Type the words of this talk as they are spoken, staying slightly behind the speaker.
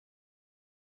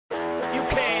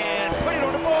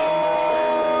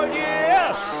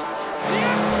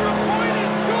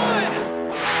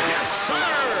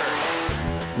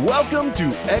Welcome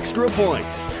to Extra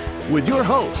Points with your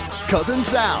host, Cousin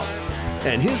Sal,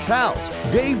 and his pals,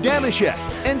 Dave Dameshek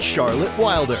and Charlotte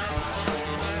Wilder.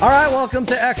 All right, welcome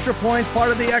to Extra Points,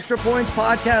 part of the Extra Points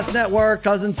Podcast Network.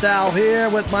 Cousin Sal here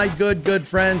with my good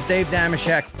friends, Dave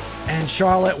Dameshek and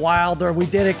Charlotte Wilder. We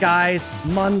did it, guys.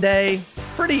 Monday,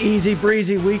 pretty easy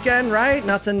breezy weekend, right?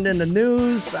 Nothing in the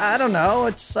news. I don't know.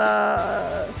 It's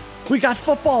we got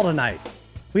football tonight.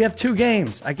 We have 2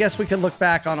 games. I guess we can look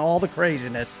back on all the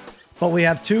craziness, but we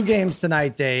have 2 games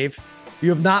tonight, Dave. You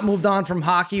have not moved on from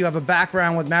hockey. You have a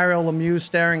background with Mario Lemieux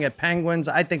staring at penguins.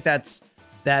 I think that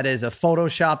is a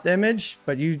photoshopped image,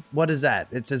 but what is that?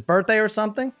 It's his birthday or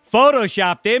something?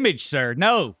 Photoshopped image, sir.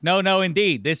 No,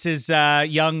 indeed. This is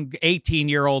young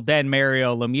 18-year-old then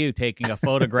Mario Lemieux taking a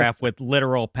photograph with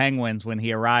literal penguins when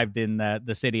he arrived in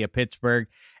the city of Pittsburgh.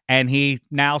 And he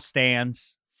now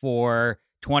stands for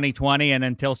 2020 and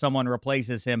until someone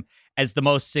replaces him as the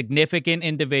most significant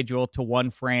individual to one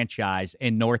franchise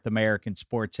in North American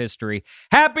sports history.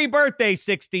 Happy birthday,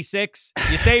 66.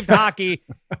 You saved hockey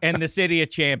and the city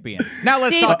of champions. Now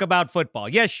let's talk about football.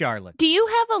 Yes, Charlotte. Do you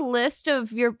have a list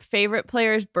of your favorite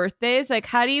players' birthdays? Like,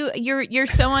 how do you're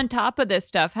so on top of this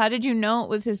stuff. How did you know it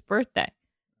was his birthday?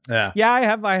 Yeah,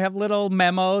 I have little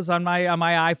memos on my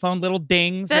iPhone, little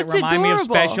dings that remind adorable. me of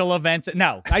special events.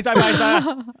 No,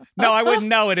 I wouldn't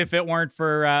know it if it weren't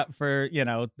for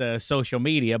the social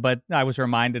media. But I was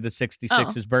reminded of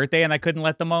 66's birthday, and I couldn't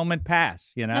let the moment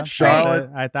pass.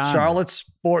 Charlotte's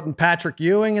sporting Patrick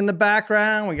Ewing in the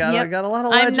background. We got a lot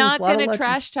of legends. I'm not going to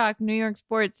trash talk New York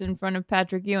sports in front of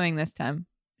Patrick Ewing this time.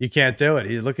 You can't do it.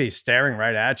 He's staring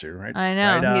right at you. Right. I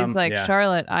know. Right, he's like,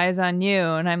 Charlotte, eyes on you,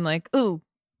 and I'm like, ooh.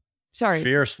 Sorry.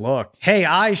 Fierce look. Hey,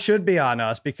 eyes should be on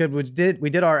us because we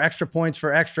did our extra points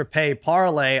for extra pay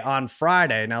parlay on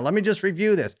Friday. Now, let me just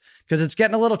review this because it's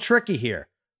getting a little tricky here,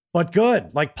 but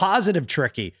good, like positive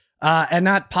tricky, and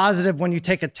not positive when you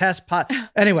take a test.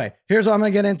 Anyway, here's what I'm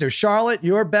going to get into. Charlotte,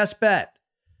 your best bet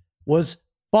was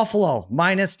Buffalo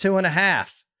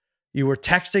 -2.5. You were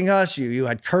texting us. You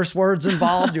had curse words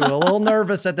involved. You were a little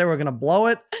nervous that they were going to blow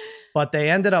it. But they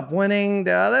ended up winning.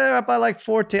 They're up by like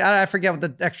 14. I forget what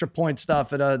the extra point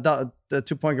stuff at the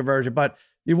 2-point conversion. But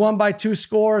you won by 2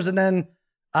 scores, and then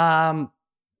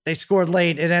they scored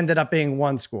late. It ended up being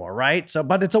 1 score, right? So,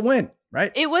 but it's a win,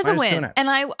 right? It was a win, and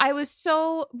I was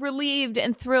so relieved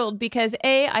and thrilled because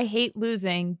A, I hate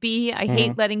losing. B, I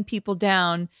hate letting people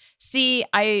down. C,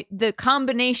 the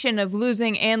combination of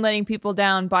losing and letting people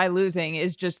down by losing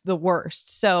is just the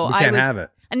worst. So you can't have it.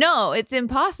 No, it's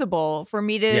impossible for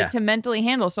me to mentally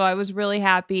handle. So I was really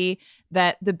happy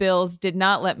that the Bills did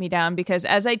not let me down because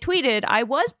as I tweeted, I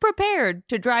was prepared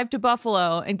to drive to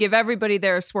Buffalo and give everybody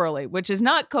there a swirly, which is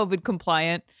not COVID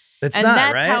compliant. That's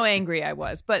right? how angry I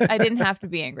was. But I didn't have to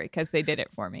be angry because they did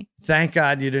it for me. Thank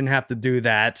God you didn't have to do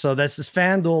that. So this is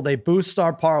FanDuel. They boost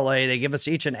our parlay. They give us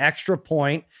each an extra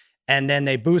point, and then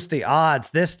they boost the odds.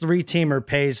 This 3-teamer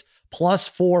pays plus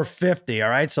 450. All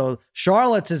right. So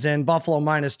Charlotte's is in Buffalo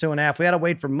 -2.5. We had to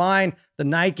wait for mine. The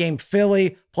night game,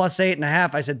 Philly plus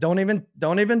 8.5. I said, don't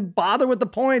even bother with the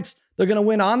points. They're going to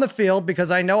win on the field because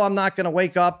I know I'm not going to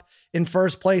wake up in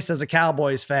first place as a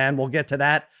Cowboys fan. We'll get to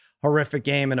that horrific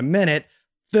game in a minute.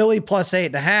 Philly plus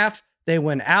 8.5. They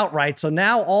win outright. So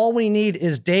now all we need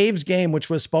is Dave's game, which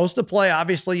was supposed to play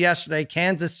obviously yesterday,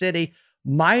 Kansas City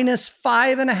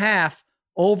 -5.5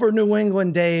 over New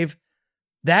England, Dave.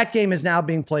 That game is now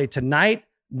being played tonight.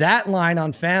 That line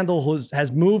on FanDuel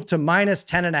has moved to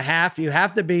 -10.5. You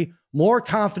have to be more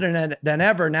confident than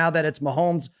ever now that it's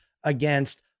Mahomes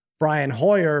against Brian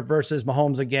Hoyer versus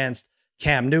Mahomes against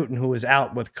Cam Newton, who is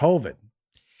out with COVID.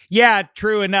 Yeah,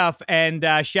 true enough. And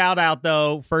shout out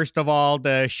though, first of all,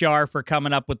 to Shar for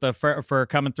coming up with for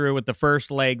coming through with the first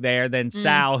leg there. Then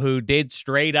Sal, who did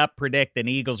straight up predict an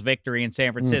Eagles victory in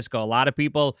San Francisco. A lot of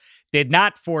people did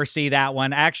not foresee that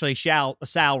one. Actually,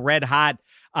 Sal red hot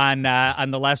on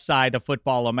the left side of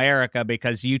Football America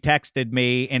because you texted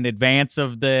me in advance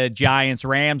of the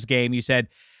Giants-Rams game. You said,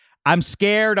 I'm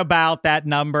scared about that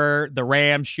number. The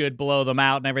Rams should blow them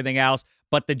out and everything else.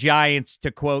 But the Giants,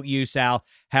 to quote you, Sal,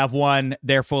 have won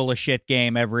their full of shit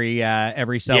game every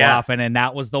so often. And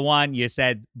that was the one you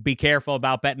said, be careful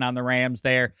about betting on the Rams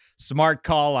there. Smart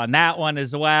call on that one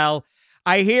as well.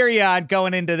 I hear you on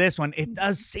going into this one. It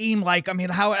does seem like, I mean,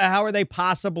 how are they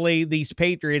possibly, these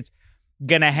Patriots,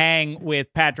 going to hang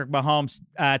with Patrick Mahomes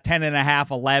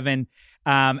 10.5, 11?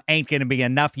 ain't going to be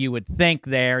enough, you would think,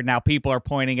 there. Now, people are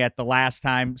pointing at the last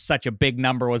time such a big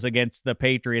number was against the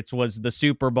Patriots was the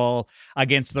Super Bowl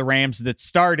against the Rams that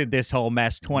started this whole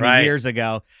mess 20 years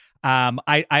ago.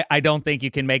 I don't think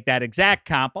you can make that exact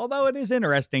comp, although it is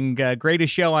interesting.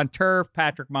 Greatest show on turf,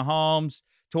 Patrick Mahomes.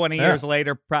 20 years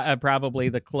later, probably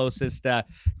the closest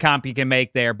comp you can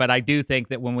make there. But I do think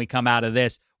that when we come out of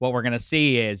this, what we're going to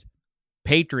see is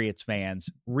Patriots fans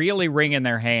really wringing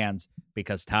their hands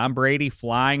because Tom Brady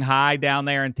flying high down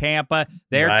there in Tampa.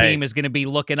 Their team is going to be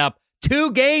looking up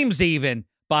 2 games even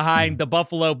behind the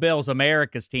Buffalo Bills,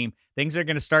 America's team. Things are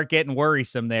going to start getting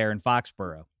worrisome there in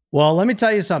Foxborough. Well, let me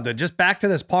tell you something. Just back to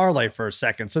this parlay for a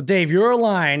second. So, Dave, your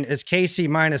line is KC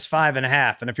minus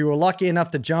 5.5. And if you were lucky enough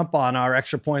to jump on our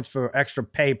extra points for extra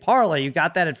pay parlay, you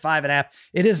got that at 5.5.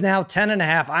 It is now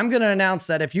 10.5. I'm going to announce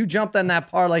that if you jumped on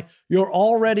that parlay, you're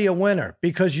already a winner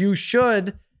because you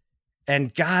should,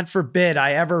 and God forbid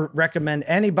I ever recommend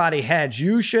anybody hedge,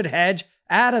 you should hedge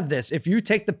out of this. If you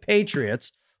take the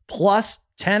Patriots plus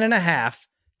 10.5,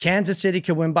 Kansas City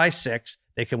can win by 6.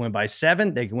 They can win by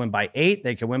 7. They can win by 8.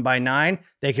 They can win by 9.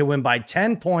 They can win by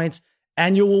 10 points,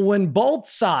 and you will win both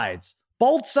sides.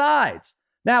 Both sides.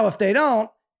 Now, if they don't,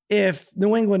 if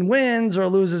New England wins or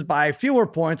loses by fewer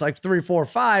points, like 3, 4,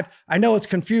 5, I know it's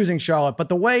confusing, Charlotte, but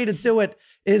the way to do it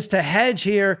is to hedge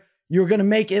here. You're going to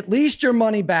make at least your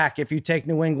money back if you take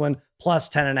New England plus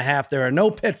 10.5. There are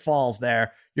no pitfalls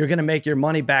there. You're going to make your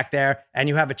money back there, and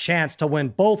you have a chance to win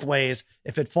both ways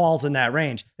if it falls in that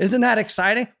range. Isn't that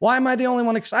exciting? Why am I the only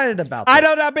one excited about this? I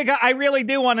don't know, because I really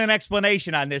do want an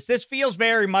explanation on this. This feels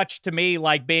very much to me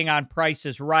like being on Price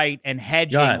is Right and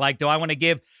hedging. Like, do I want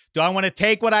to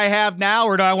take what I have now,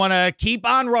 or do I want to keep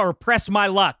on or press my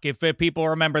luck, if people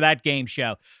remember that game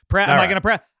show? Am I going to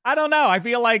press? I don't know. I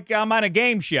feel like I'm on a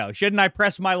game show. Shouldn't I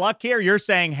press my luck here? You're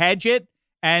saying hedge it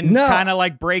and kind of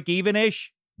like break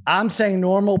even-ish? I'm saying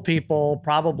normal people,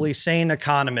 probably sane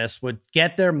economists, would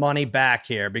get their money back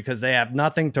here because they have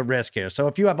nothing to risk here. So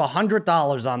if you have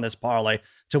 $100 on this parlay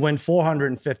to win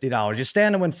 $450, you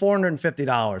stand to win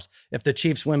 $450 if the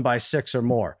Chiefs win by 6 or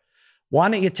more. Why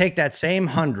don't you take that same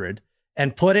 100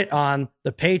 and put it on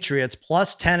the Patriots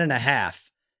plus 10.5?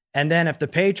 And then if the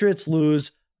Patriots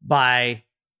lose by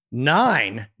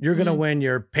 9, you're going to win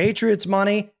your Patriots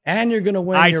money and you're going to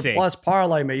win your plus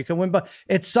parlay. You can win, but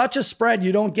it's such a spread.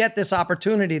 You don't get this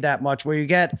opportunity that much where you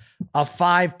get a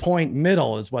 5-point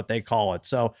middle is what they call it.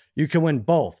 So you can win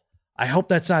both. I hope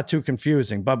that's not too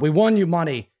confusing, but we won you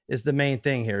money is the main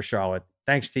thing here, Charlotte.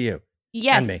 Thanks to you.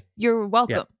 Yes, and me. You're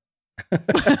welcome. Yeah.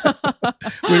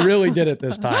 We really did it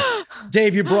this time.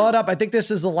 Dave, you brought up, I think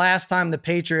this is the last time the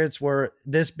Patriots were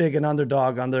this big an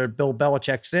underdog under Bill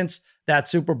Belichick since that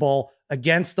Super Bowl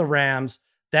against the Rams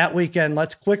that weekend.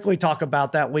 Let's quickly talk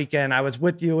about that weekend. I was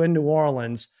with you in New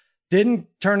Orleans. Didn't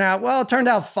turn out, well, it turned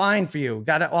out fine for you.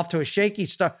 Got it off to a shaky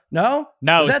start. No?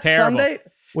 Was that terrible. Sunday?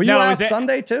 Were you out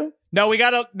Sunday too? No,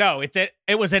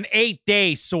 it was an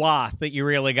 8-day swath that you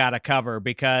really got to cover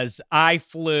because I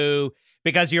flew.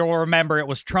 Because you'll remember it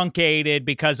was truncated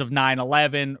because of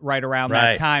 9/11 right around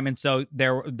that time. And so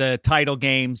the title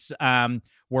games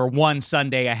were one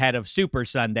Sunday ahead of Super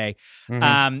Sunday.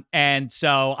 And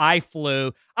so I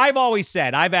flew. I've always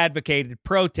said, I've advocated,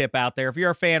 pro tip out there, if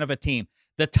you're a fan of a team,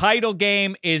 the title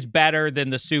game is better than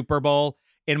the Super Bowl.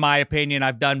 In my opinion,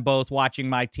 I've done both watching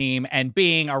my team and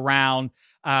being around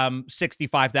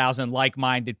 65,000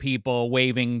 like-minded people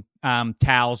waving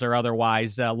towels or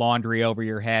otherwise laundry over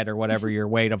your head or whatever your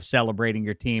way of celebrating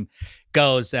your team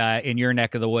goes in your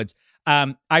neck of the woods.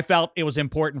 I felt it was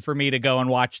important for me to go and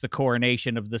watch the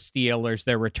coronation of the Steelers,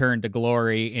 their return to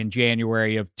glory in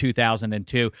January of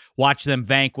 2002, watch them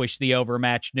vanquish the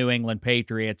overmatched New England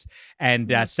Patriots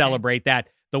and celebrate that.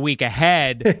 The week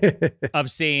ahead of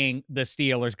seeing the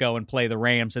Steelers go and play the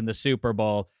Rams in the Super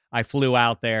Bowl, I flew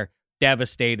out there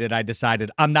devastated. I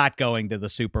decided I'm not going to the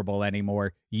Super Bowl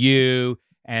anymore. You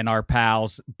and our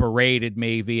pals berated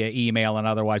me via email and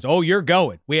otherwise. Oh, you're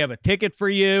going. We have a ticket for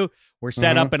you. We're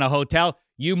set up in a hotel.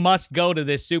 You must go to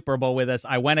this Super Bowl with us.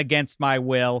 I went against my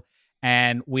will.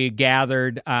 And we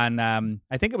gathered on,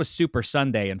 I think it was Super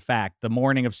Sunday, in fact, the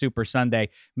morning of Super Sunday.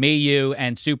 Me, you,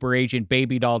 and super agent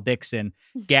Baby Doll Dixon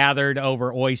gathered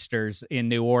over oysters in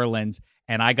New Orleans,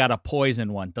 and I got a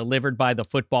poison one delivered by the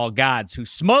football gods who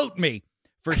smote me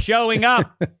for showing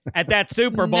up at that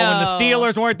Super Bowl when the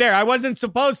Steelers weren't there. I wasn't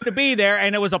supposed to be there,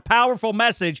 and it was a powerful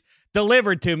message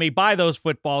delivered to me by those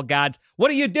football gods.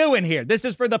 What are you doing here? This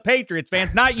is for the Patriots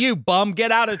fans, not you, bum.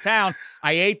 Get out of town.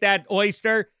 I ate that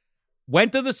oyster.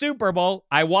 Went to the Super Bowl.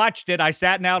 I watched it. I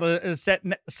sat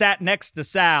next to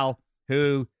Sal,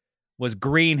 who was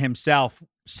green himself,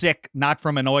 sick, not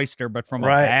from an oyster, but from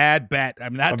Right. a bad bet. I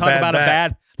mean, that talk bad about bet. a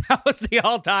bad. That was the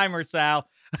all-timer, Sal.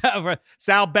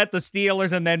 Sal bet the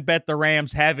Steelers and then bet the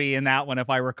Rams heavy in that one, if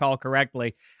I recall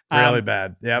correctly. Really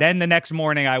bad. Yeah. Then the next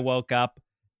morning I woke up.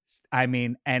 I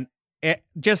mean, and it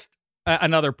just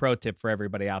another pro tip for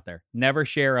everybody out there: never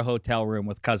share a hotel room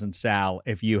with cousin Sal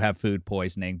if you have food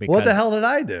poisoning. Because, What the hell did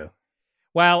I do?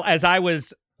 well, as I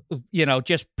was,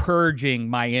 just purging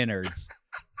my innards,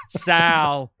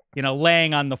 Sal,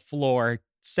 laying on the floor,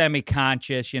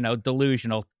 semi-conscious,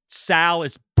 delusional. Sal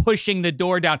is pushing the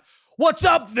door down. What's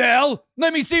up, Val?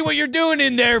 Let me see what you're doing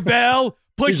in there, Val.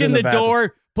 Pushing the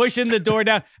door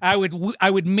down. I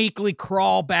would meekly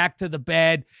crawl back to the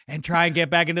bed and try and get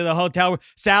back into the hotel room.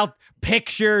 Sal,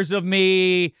 pictures of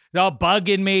me, all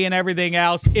bugging me and everything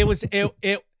else. It was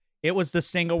the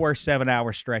single worst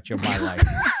 7-hour stretch of my life.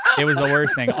 It was the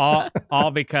worst thing.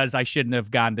 All because I shouldn't have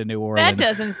gone to New Orleans. That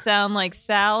doesn't sound like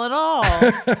Sal at all.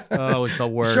 Oh, it's the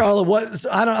worst. Charlotte,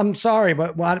 I'm sorry,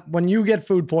 but when you get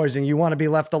food poisoning, you want to be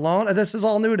left alone? This is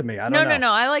all new to me. I don't know.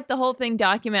 No. I like the whole thing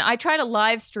document. I try to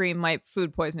live stream my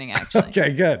food poisoning, actually.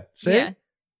 Okay, good. See? Yeah.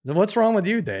 What's wrong with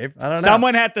you, Dave? I don't know.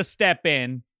 Someone had to step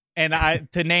in, and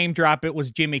to name drop, it was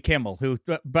Jimmy Kimmel who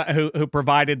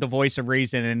provided the voice of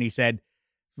reason, and he said,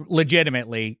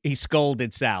 legitimately, he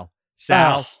scolded Sal.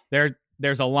 Sal,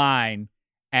 there's a line,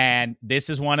 and this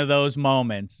is one of those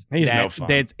moments. He's no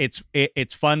fun.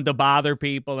 It's fun to bother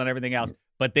people and everything else,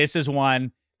 but this is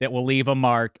one that will leave a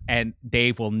mark, and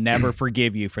Dave will never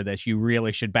forgive you for this. You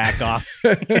really should back off.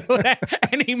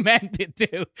 And he meant it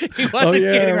too. He wasn't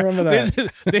kidding. I remember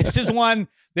that. This is one.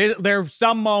 There are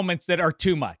some moments that are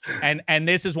too much, and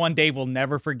this is one Dave will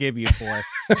never forgive you for.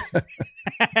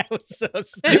 It was so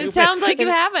stupid. It sounds like you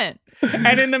haven't.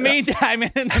 And in the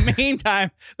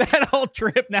meantime, that whole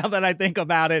trip, now that I think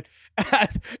about it,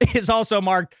 is also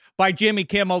marked by Jimmy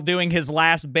Kimmel doing his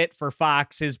last bit for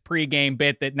Fox, his pregame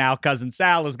bit that now cousin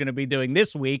Sal is going to be doing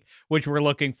this week, which we're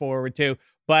looking forward to.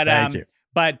 But Thank you.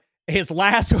 But his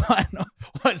last one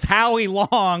was Howie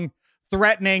Long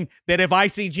threatening that if I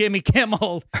see Jimmy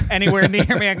Kimmel anywhere near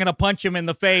me, I'm going to punch him in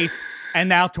the face. And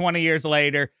now 20 years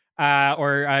later,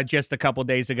 or just a couple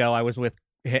days ago, I was with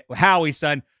Howie's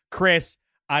son, Chris,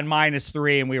 on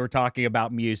 -3, and we were talking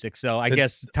about music. So I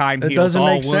guess time heals all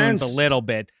wounds sense. a little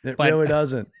bit. It but really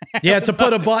doesn't. Yeah, to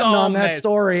put a button on that mess.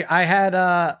 story,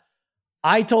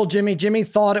 I told Jimmy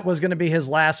thought it was going to be his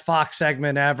last Fox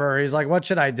segment ever. He's like, what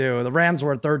should I do? The Rams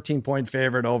were a 13-point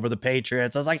favorite over the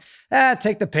Patriots. I was like,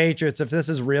 take the Patriots if this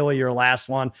is really your last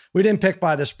one. We didn't pick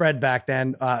by the spread back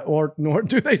then, nor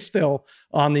do they still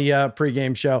on the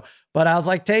pregame show. But I was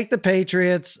like, take the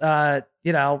Patriots,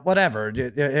 whatever.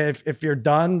 If you're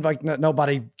done, like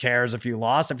nobody cares if you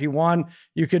lost. If you won,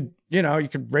 you could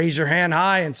raise your hand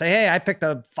high and say, hey, I picked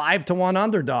a 5-1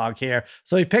 underdog here.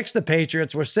 So he picks the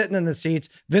Patriots. We're sitting in the seats.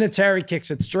 Vinatieri kicks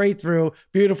it straight through.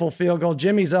 Beautiful field goal.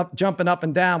 Jimmy's up, jumping up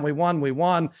and down. We won.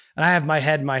 And I have my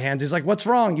head in my hands. He's like, what's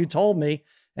wrong? You told me.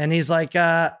 And he's like,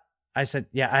 I said,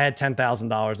 yeah, I had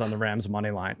 $10,000 on the Rams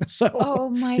money line. So Oh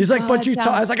my he's like, God, but you Sal.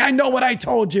 told, I was like, I know what I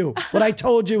told you. What I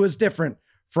told you is different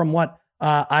from what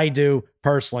I do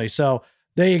personally. So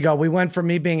there you go. We went from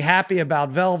me being happy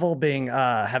about Velvel being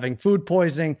having food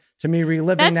poisoning to me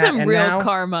reliving That's that. some and real now,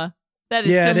 karma. That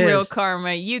is Yeah, some it real is.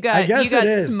 karma. You I got guess it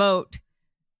is. smote.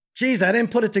 Geez, I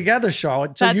didn't put it together,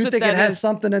 Charlotte. So That's you what think it that has is.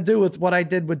 something to do with what I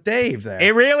did with Dave there?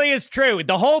 It really is true.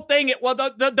 The whole thing,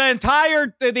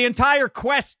 the entire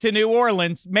quest to New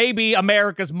Orleans, maybe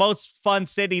America's most fun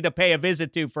city to pay a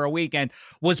visit to for a weekend,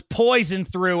 was poisoned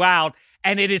throughout,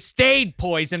 and it has stayed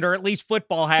poisoned, or at least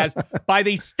football has, by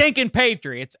these stinking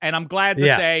Patriots. And I'm glad to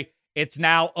say it's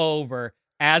now over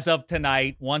as of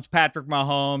tonight. Once Patrick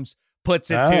Mahomes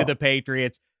puts it to the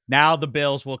Patriots, now the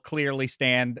Bills will clearly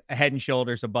stand head and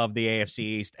shoulders above the AFC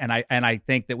East, and I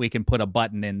think that we can put a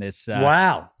button in this.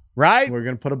 Wow. Right? We're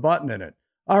going to put a button in it.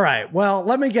 All right. Well,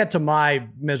 let me get to my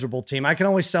miserable team. I can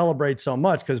only celebrate so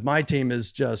much because my team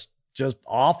is just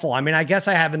awful. I mean, I guess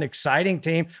I have an exciting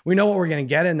team. We know what we're going to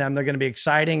get in them. They're going to be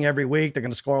exciting every week. They're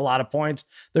going to score a lot of points.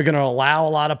 They're going to allow a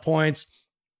lot of points.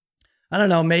 I don't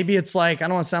know. Maybe it's like, I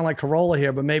don't want to sound like Corolla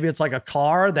here, but maybe it's like a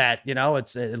car that,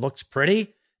 it looks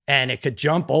pretty and it could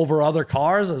jump over other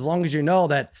cars, as long as you know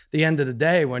that at the end of the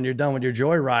day, when you're done with your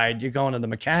joyride, you're going to the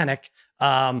mechanic.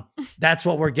 That's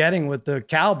what we're getting with the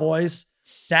Cowboys.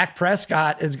 Dak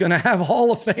Prescott is going to have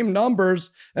Hall of Fame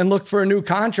numbers and look for a new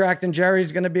contract. And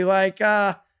Jerry's going to be like,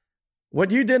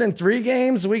 what you did in 3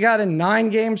 games, we got in 9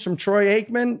 games from Troy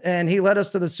Aikman, and he led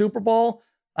us to the Super Bowl.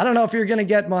 I don't know if you're going to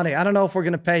get money. I don't know if we're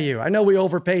going to pay you. I know we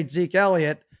overpaid Zeke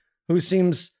Elliott, who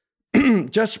seems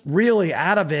just really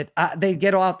out of it. They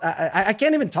get off. I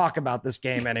can't even talk about this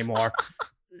game anymore,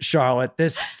 Charlotte.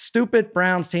 This stupid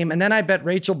Browns team. And then I bet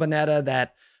Rachel Bonnetta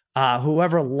that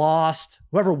whoever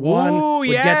won would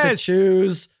get to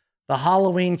choose the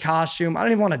Halloween costume. I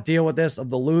don't even want to deal with this of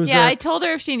the loser. Yeah, I told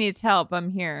her if she needs help, I'm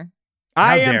here.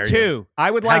 I am too.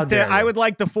 I would like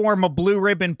to form a blue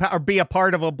ribbon or be a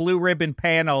part of a blue ribbon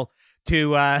panel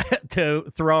to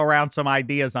throw around some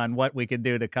ideas on what we could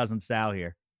do to Cousin Sal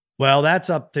here. Well, that's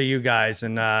up to you guys,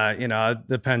 and it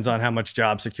depends on how much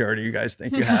job security you guys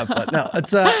think you have. But no,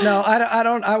 it's no, I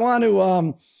don't. I want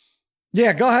to.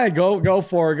 Yeah, go ahead, go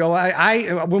for it. Go.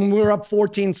 I when we were up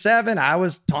 14-7, I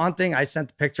was taunting. I sent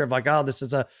the picture of like, oh, this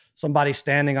is somebody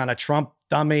standing on a Trump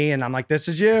dummy, and I'm like, this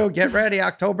is you. Get ready,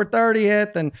 October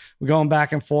 30th, and we're going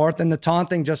back and forth. And the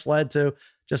taunting just led to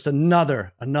just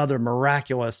another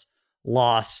miraculous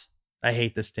loss. I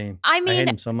hate this team. I hate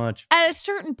him so much. At a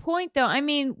certain point, though, I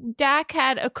mean, Dak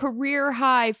had a career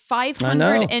high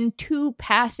 502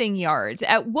 passing yards.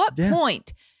 At what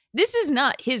point? This is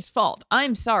not his fault.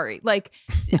 I'm sorry. Like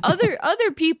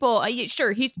other people,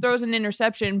 sure, he throws an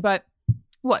interception, but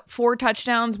what, 4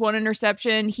 touchdowns, 1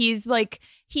 interception. He's like,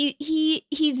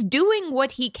 he's doing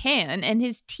what he can, and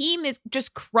his team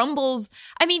just crumbles.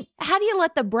 I mean, how do you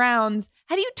let the Browns,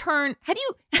 how do you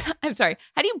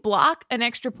block an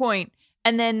extra point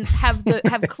and then have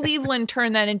Cleveland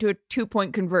turn that into a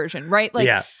 2-point conversion, right? Like,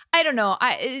 yeah. I don't know.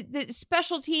 The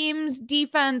special teams,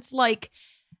 defense, like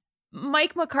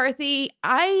Mike McCarthy,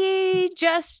 I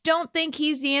just don't think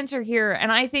he's the answer here.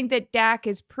 And I think that Dak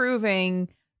is proving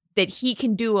that he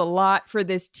can do a lot for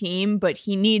this team, but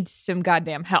he needs some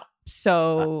goddamn help.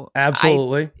 So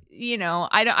absolutely,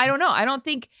 I don't know. I don't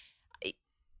think.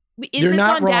 Is this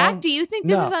on Dak? Do you think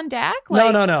this is on Dak?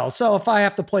 No. So if I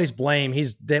have to place blame,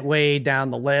 he's way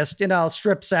down the list.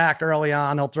 Strip sack early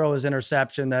on. He'll throw his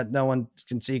interception that no one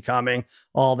can see coming,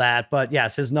 all that. But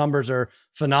yes, his numbers are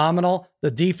phenomenal.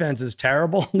 The defense is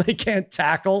terrible. They can't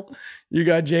tackle. You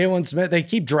got Jalen Smith. They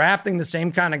keep drafting the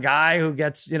same kind of guy who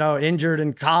gets, injured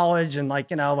in college. And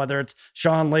whether it's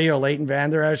Sean Lee or Leighton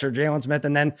Vander Esch or Jalen Smith.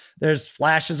 And then there's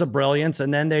flashes of brilliance.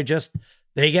 And then they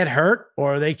get hurt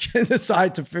or they can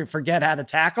decide to forget how to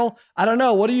tackle. I don't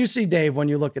know. What do you see, Dave, when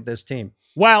you look at this team?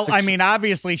 Well, I mean,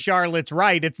 obviously Charlotte's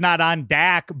right. It's not on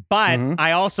Dak, but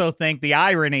I also think the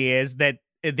irony is that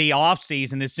the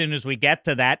offseason, as soon as we get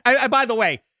to that, by the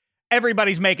way,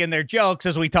 everybody's making their jokes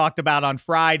as we talked about on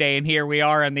Friday, and here we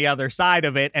are on the other side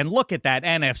of it. And look at that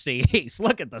NFC East.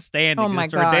 Look at the standings. Oh my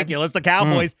it's God. Ridiculous. The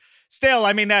Cowboys still,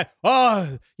 I mean,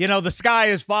 the sky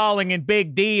is falling in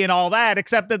Big D and all that,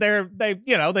 except that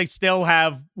they still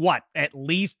have at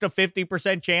least a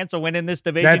 50% chance of winning this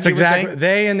division. That's exactly.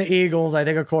 They and the Eagles, I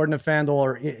think, according to FanDuel,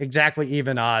 are exactly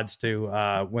even odds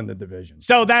to win the division.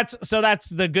 So that's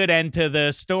the good end to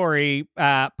the story,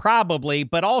 probably,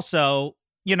 but also,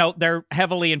 they're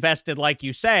heavily invested, like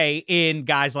you say, in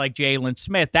guys like Jalen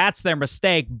Smith. That's their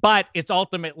mistake, but it's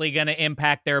ultimately going to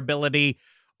impact their ability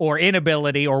or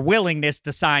inability or willingness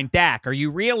to sign Dak. Are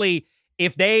you really,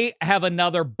 if they have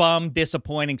another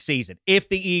disappointing season, if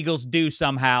the Eagles do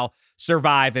somehow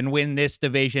survive and win this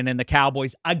division and the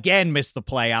Cowboys again miss the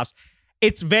playoffs,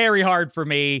 it's very hard for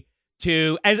me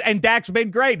and Dak's been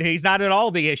great. He's not at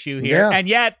all the issue here. Yeah. And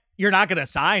yet you're not going to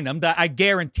sign him. I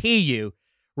guarantee you.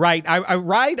 Right.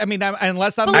 I mean,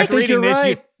 unless I'm reading this,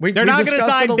 right. They're not going to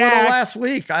sign Dak last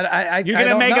week. You're going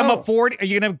to make him a 40. Are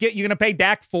you going to pay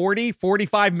Dak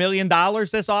 $45 million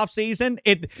this offseason?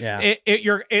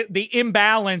 The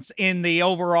imbalance in the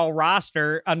overall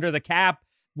roster under the cap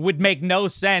would make no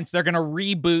sense. They're going to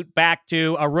reboot back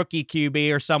to a rookie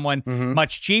QB or someone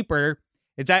much cheaper.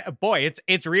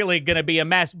 It's really going to be a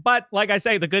mess. But like I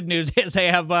say, the good news is they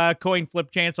have a coin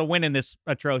flip chance of winning this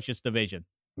atrocious division.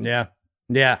 Yeah.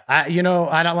 Yeah, I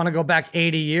don't want to go back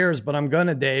 80 years, but I'm going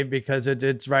to, Dave, because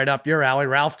it's right up your alley.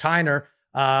 Ralph Kiner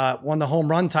won the home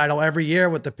run title every year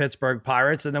with the Pittsburgh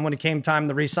Pirates. And then when it came time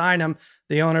to re-sign him,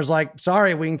 the owner's like,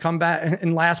 sorry, we can come back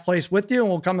in last place with you and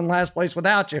we'll come in last place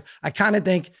without you. I kind of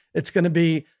think it's going to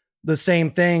be the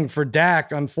same thing for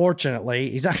Dak, unfortunately.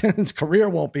 His career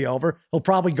won't be over. He'll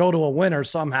probably go to a winner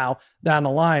somehow down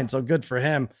the line, so good for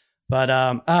him. But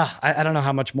I don't know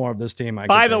how much more of this team I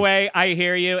By the way, I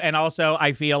hear you. And also,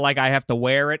 I feel like I have to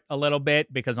wear it a little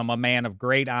bit because I'm a man of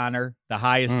great honor, the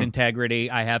highest integrity.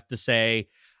 I have to say,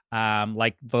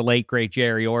 like the late, great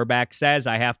Jerry Orbach says,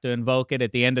 I have to invoke it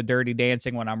at the end of Dirty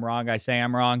Dancing. When I'm wrong, I say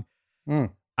I'm wrong.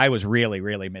 I was really,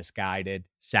 really misguided.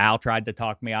 Sal tried to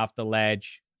talk me off the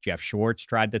ledge. Jeff Schwartz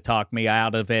tried to talk me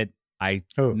out of it. I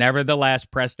nevertheless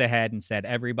pressed ahead and said,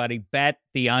 everybody bet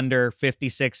the under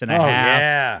 56.5.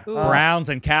 Yeah. Browns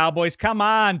and Cowboys. Come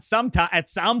on. At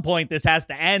some point, this has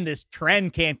to end. This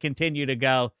trend can't continue to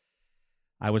go.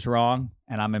 I was wrong,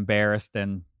 and I'm embarrassed,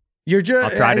 and I'll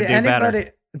try to do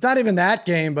better. It's not even that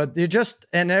game, but you just,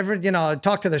 and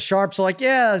talk to the sharps like,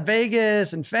 yeah,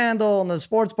 Vegas and FanDuel and the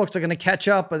sports books are going to catch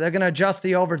up, but they're going to adjust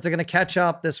the overs. They're going to catch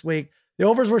up this week. The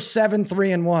overs were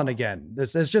 7-3-1 again.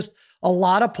 This is just a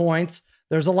lot of points.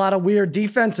 There's a lot of weird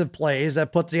defensive plays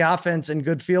that puts the offense in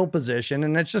good field position.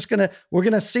 And it's just we're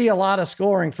going to see a lot of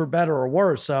scoring for better or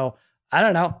worse. So I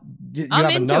don't know. You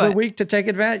have another week to take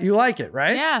advantage. You like it,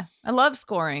 right? Yeah. I love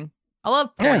scoring. I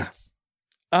love points.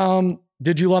 Yeah.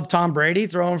 Did you love Tom Brady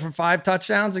throwing for 5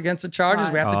 touchdowns against the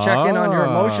Chargers? We have to check in on your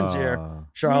emotions here,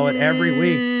 Charlotte, every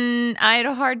week. I had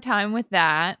a hard time with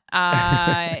that.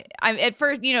 I'm at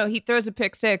first, he throws a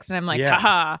pick 6 and I'm like,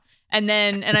 haha. And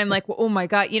I'm like, well, oh my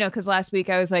God, because last week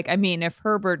I was like, if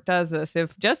Herbert does this,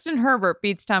 if Justin Herbert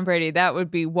beats Tom Brady, that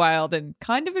would be wild and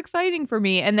kind of exciting for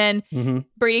me. And then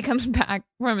Brady comes back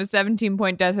from a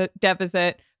 17-point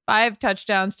deficit, 5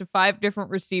 touchdowns to 5 different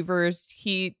receivers.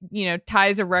 He,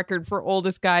 ties a record for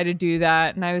oldest guy to do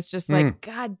that. And I was just like,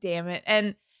 God damn it.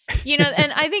 And,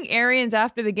 and I think Arians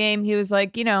after the game, he was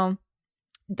like,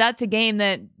 that's a game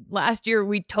that last year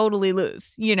we totally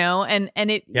lose, you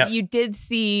did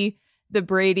see the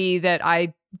Brady that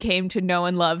I came to know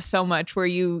and love so much, where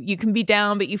you can be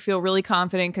down, but you feel really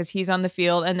confident because he's on the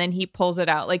field, and then he pulls it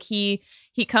out. Like he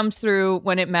comes through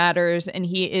when it matters, and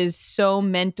he is so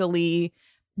mentally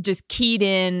just keyed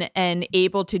in and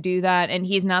able to do that. And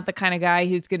he's not the kind of guy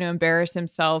who's going to embarrass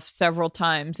himself several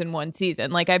times in one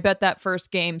season. Like I bet that first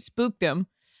game spooked him.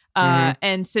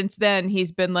 And since then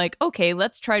he's been like, okay,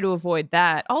 let's try to avoid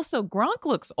that. Also, Gronk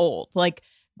looks old. Like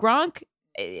Gronk,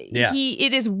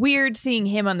 it is weird seeing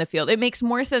him on the field. It makes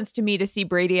more sense to me to see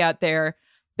Brady out there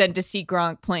than to see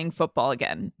Gronk playing football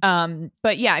again.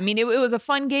 But yeah, it was a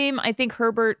fun game. I think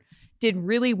Herbert did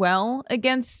really well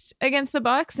against the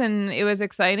Bucs, and it was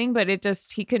exciting, but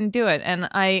he couldn't do it. And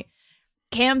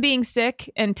Cam being sick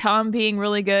and Tom being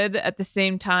really good at the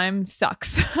same time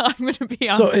sucks. I'm going to be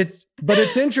honest. But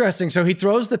it's interesting. So he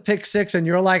throws the pick 6 and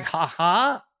you're like,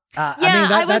 haha.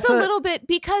 I was a little bit,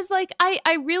 because like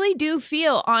I really do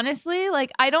feel, honestly,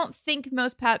 like I don't think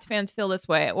most Pats fans feel this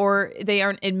way, or they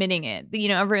aren't admitting it.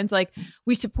 Everyone's like,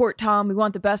 we support Tom, we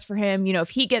want the best for him. If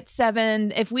he gets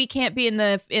 7, if we can't be in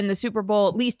the Super Bowl,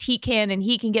 at least he can, and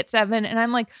he can get 7. And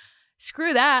I'm like,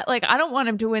 screw that. Like, I don't want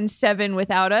him to win 7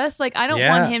 without us. Like, I don't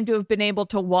want him to have been able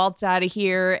to waltz out of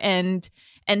here and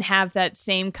have that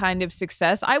same kind of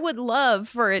success. I would love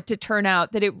for it to turn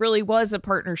out that it really was a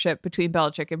partnership between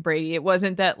Belichick and Brady. It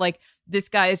wasn't that like this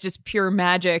guy is just pure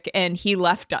magic and he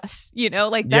left us,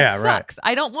 like that sucks.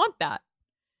 Right. I don't want that.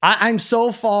 I'm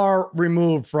so far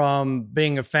removed from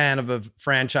being a fan of a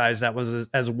franchise that was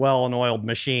as well an oiled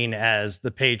machine as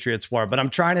the Patriots were. But I'm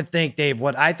trying to think, Dave,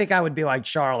 what I think I would be like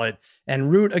Charlotte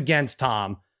and root against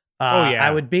Tom. I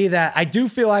would be that. I do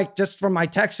feel like, just from my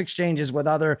text exchanges with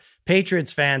other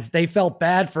Patriots fans, they felt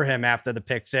bad for him after the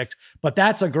pick 6. But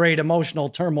that's a great emotional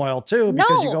turmoil too,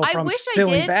 because you go from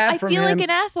feeling bad for him. I feel like an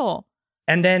asshole.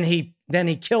 And then he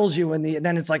kills you and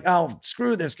then it's like, oh,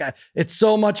 screw this guy. It's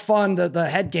so much fun, the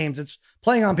head games. It's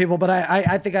playing on people, but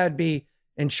I think I would be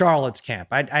in Charlotte's camp.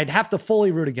 I'd have to fully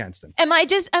root against him. Am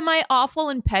I awful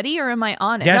and petty, or am I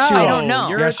honest? Yes, you I are. don't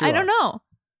know. Yes, I don't know.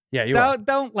 Yeah, you are.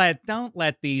 Don't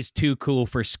let these too cool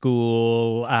for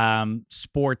school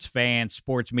sports fans,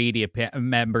 sports media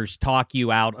members talk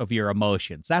you out of your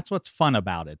emotions. That's what's fun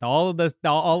about it. All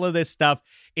of this stuff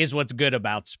is what's good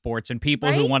about sports, and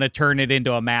people who want to turn it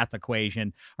into a math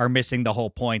equation are missing the whole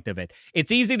point of it.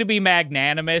 It's easy to be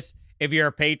magnanimous if you're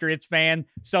a Patriots fan,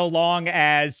 so long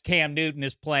as Cam Newton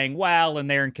is playing well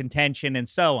and they're in contention and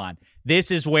so on.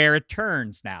 This is where it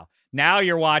turns now. Now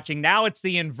you're watching. Now it's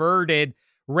the inverted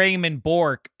Raymond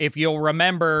Bork. If you'll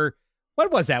remember,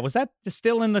 what was that? Was that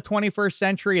still in the 21st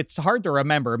century? It's hard to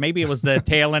remember. Maybe it was the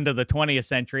tail end of the 20th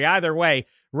century. Either way,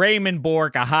 Raymond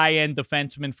Bork, a high-end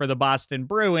defenseman for the Boston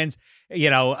Bruins, a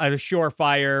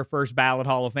surefire first ballot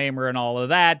Hall of Famer and all of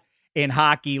that in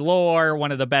hockey lore,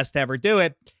 one of the best to ever do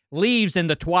it, leaves in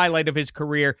the twilight of his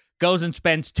career, goes and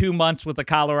spends 2 months with the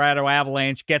Colorado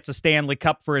Avalanche, gets a Stanley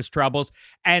Cup for his troubles,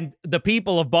 and the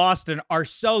people of Boston are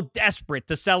so desperate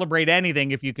to celebrate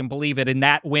anything, if you can believe it, in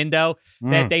that window,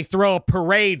 that they throw a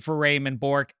parade for Raymond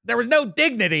Bork. There was no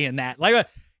dignity in that. Like,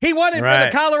 he won it for the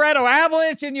Colorado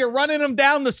Avalanche, and you're running him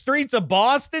down the streets of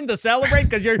Boston to celebrate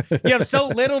because you have so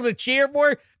little to cheer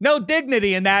for. No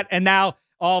dignity in that, and now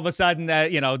all of a sudden,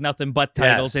 nothing but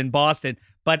titles in Boston.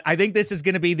 But I think this is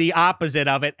going to be the opposite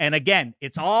of it. And again,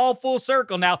 it's all full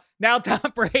circle now. Now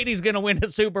Tom Brady's going to win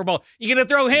a Super Bowl. You going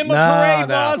to throw him a parade,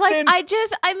 Boston?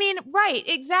 Right,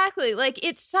 exactly. Like,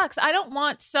 it sucks. I don't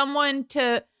want someone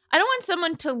to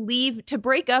leave, to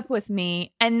break up with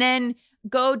me and then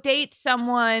go date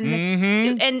someone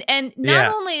and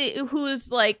not only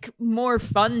who's like more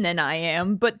fun than I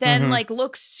am, but then like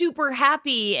look super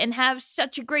happy and have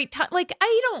such a great time. Like,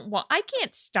 I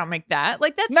can't stomach that.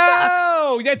 Like, that sucks.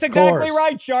 No, that's exactly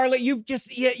right, Charlotte. You've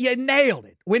just, you nailed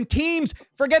it. When teams,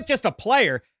 forget just a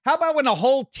player, how about when a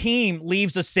whole team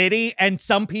leaves a city and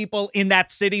some people in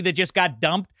that city that just got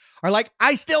dumped are like,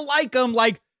 I still like them.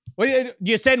 Like,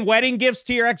 you send wedding gifts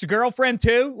to your ex-girlfriend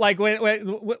too? Like,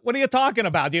 what are you talking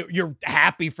about? You're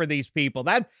happy for these people.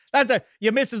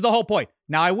 You misses the whole point.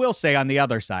 Now, I will say on the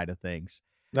other side of things,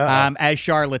 as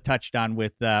Charlotte touched on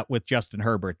with Justin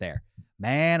Herbert there,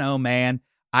 man, oh man,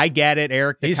 I get it.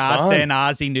 Eric DeCosta and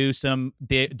Ozzie Newsome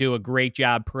do a great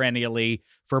job perennially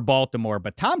for Baltimore,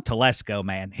 but Tom Telesco,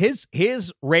 man, his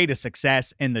rate of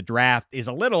success in the draft is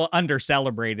a little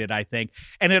under-celebrated, I think,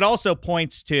 and it also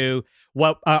points to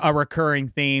what a recurring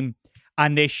theme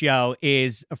on this show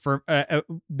is for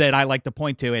that I like to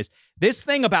point to is this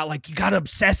thing about like you got to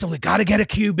obsessively got to get a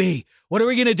QB. What are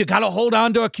we gonna do? Got to hold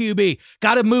on to a QB.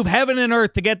 Got to move heaven and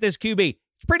earth to get this QB.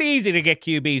 It's pretty easy to get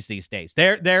QBs these days.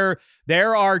 There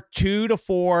are 2 to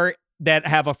 4 that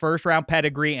have a first-round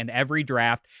pedigree in every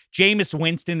draft. Jameis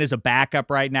Winston is a backup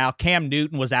right now. Cam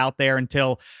Newton was out there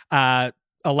until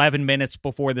 11 minutes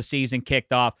before the season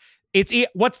kicked off.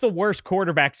 What's the worst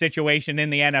quarterback situation in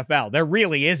the NFL? There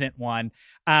really isn't one.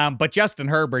 But Justin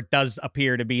Herbert does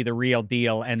appear to be the real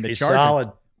deal, and the Chargers,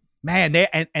 solid. Man,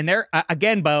 they're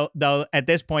again, though at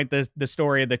this point the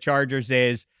story of the Chargers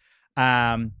is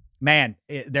man,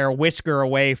 they're a whisker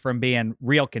away from being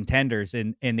real contenders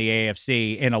in the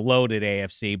AFC, in a loaded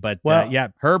AFC. But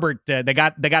Herbert, they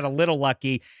got a little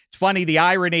lucky. It's funny. The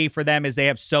irony for them is they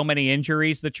have so many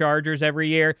injuries, the Chargers, every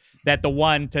year, that the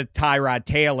one to Tyrod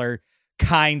Taylor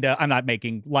I'm not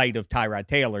making light of Tyrod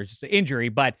Taylor's injury,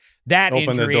 but that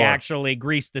injury actually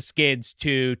greased the skids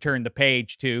to turn the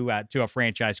page to a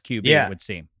franchise QB, it would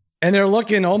seem. And they're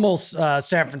looking almost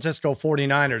San Francisco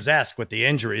 49ers-esque with the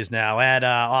injuries now. Add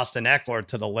Austin Eckler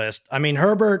to the list. I mean,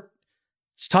 Herbert's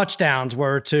touchdowns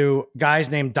were to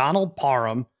guys named Donald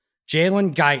Parham,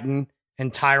 Jalen Guyton,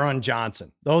 and Tyron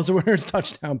Johnson. Those were his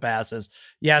touchdown passes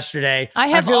yesterday. I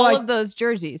have all of those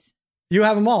jerseys. You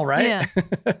have them all, right? Yeah.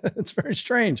 It's very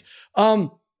strange.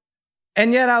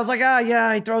 And yet I was like,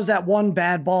 he throws that one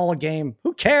bad ball a game.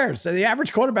 Who cares? The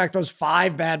average quarterback throws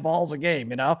 5 bad balls a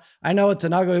game, you know? I know it's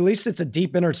an ugly, at least it's a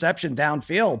deep interception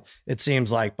downfield, it seems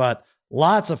like. But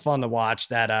lots of fun to watch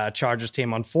that Chargers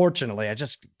team. Unfortunately, I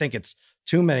just think it's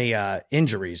too many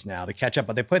injuries now to catch up.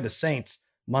 But they played the Saints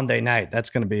Monday night. That's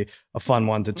going to be a fun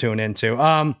one to tune into.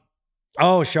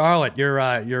 Charlotte,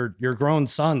 your grown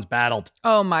sons battled.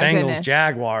 Oh, my Bengals, goodness.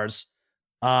 Jaguars.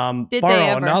 Did they Burrow,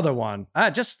 ever? another one.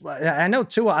 I know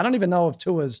Tua. I don't even know if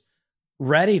Tua's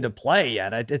ready to play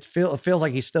yet. It feels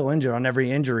like he's still injured on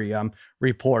every injury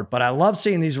report. But I love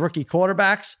seeing these rookie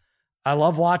quarterbacks. I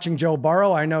love watching Joe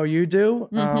Burrow. I know you do,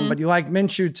 but you like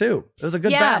Minshew too. It was a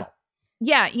good battle.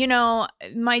 Yeah, you know,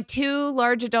 my 2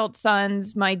 large adult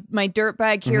sons, my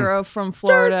dirtbag hero from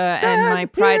Florida and my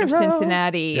pride of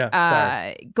Cincinnati.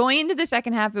 Going into the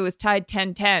second half, it was tied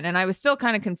 10-10, and I was still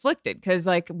kind of conflicted because,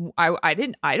 like, I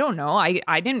don't know.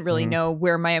 I didn't really know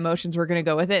where my emotions were going to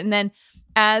go with it. And then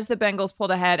as the Bengals pulled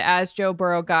ahead, as Joe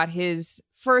Burrow got his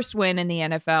first win in the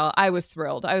NFL, I was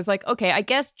thrilled. I was like, okay, I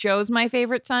guess Joe's my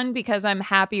favorite son because I'm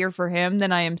happier for him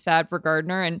than I am sad for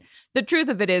Gardner. And the truth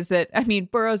of it is that, I mean,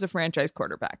 Burrow's a franchise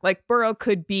quarterback. Like, Burrow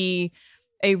could be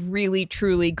a really,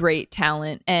 truly great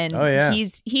talent. And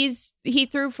he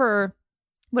threw for,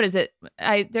 what is it?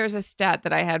 There's a stat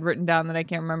that I had written down that I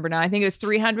can't remember now. I think it was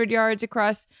 300 yards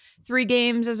across 3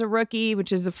 games as a rookie,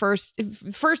 which is the first in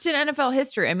NFL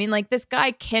history. I mean, like, this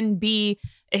guy can be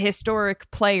a historic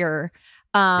player.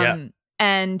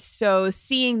 And so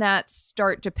seeing that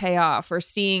start to pay off, or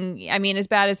seeing, I mean, as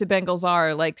bad as the Bengals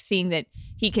are, like, seeing that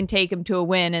he can take him to a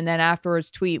win and then afterwards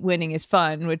tweet winning is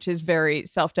fun, which is very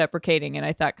self-deprecating. And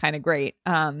I thought kind of great.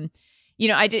 You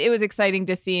know, it was exciting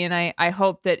to see, and I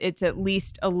hope that it's at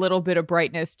least a little bit of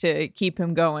brightness to keep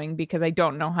him going, because I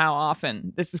don't know how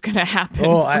often this is going to happen.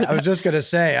 Oh, I was just going to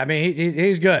say, I mean,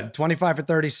 he's good. 25 for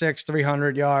 36,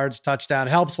 300 yards, touchdown.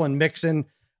 Helps when Mixon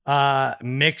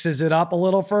mixes it up a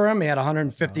little for him. He had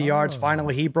 150 yards.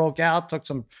 Finally, he broke out, took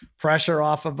some pressure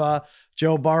off of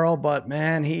Joe Burrow, but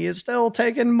man, he is still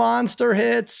taking monster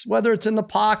hits, whether it's in the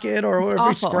pocket or if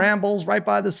he scrambles right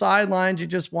by the sidelines. You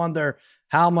just wonder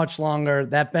how much longer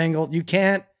that Bengals, you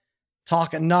can't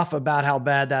talk enough about how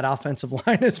bad that offensive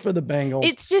line is for the Bengals.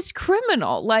 It's just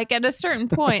criminal. Like at a certain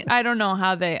point, I don't know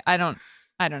how I don't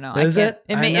know. Is it?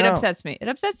 It upsets me. It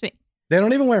upsets me. They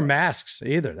don't even wear masks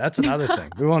either. That's another thing.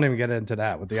 We won't even get into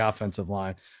that with the offensive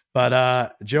line.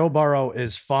 But Joe Burrow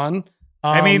is fun.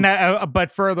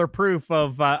 But further proof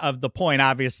of the point.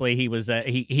 Obviously, he was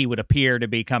he would appear to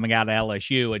be coming out of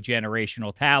LSU a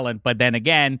generational talent. But then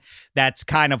again, that's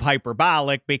kind of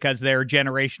hyperbolic because there are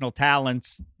generational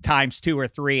talents times 2 or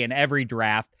 3 in every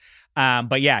draft.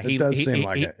 But yeah, he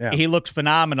looks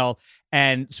phenomenal.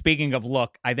 And speaking of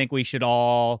look, I think we should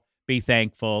all be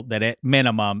thankful that at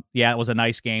minimum, it was a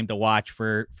nice game to watch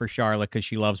for Charlotte because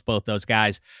she loves both those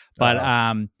guys. But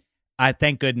I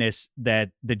thank goodness that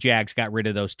the Jags got rid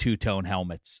of those two-tone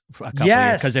helmets for a couple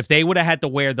years, because if they would have had to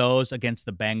wear those against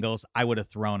the Bengals, I would have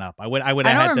thrown up. I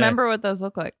don't remember what those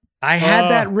look like. I had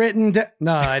that written.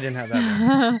 No, I didn't have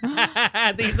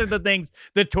that. These are the things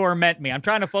that torment me. I'm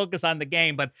trying to focus on the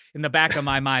game, but in the back of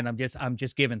my mind, I'm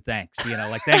just giving thanks.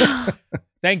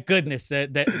 Thank goodness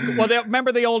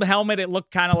remember the old helmet? It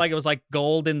looked kind of like it was like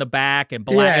gold in the back and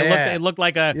black. It looked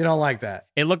like you don't like that.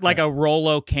 It looked like a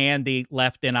Rolo candy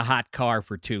left in a hot car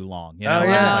for too long. It was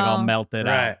like all melted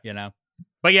out.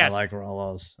 But yes, I like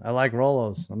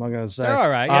Rolos. I'm not gonna say they're all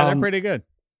right. Yeah, they're pretty good.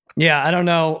 Yeah, I don't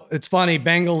know. It's funny.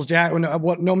 Bengals,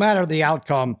 no matter the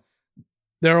outcome,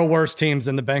 there are worse teams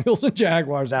than the Bengals and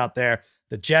Jaguars out there.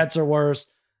 The Jets are worse.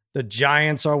 The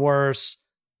Giants are worse.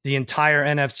 The entire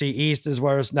NFC East is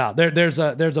worse. No, there's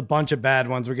a bunch of bad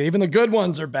ones. Even the good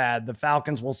ones are bad. The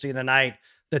Falcons, we'll see tonight.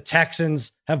 The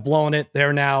Texans have blown it.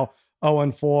 They're now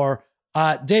 0-4.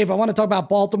 Dave, I want to talk about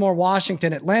Baltimore,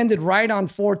 Washington. It landed right on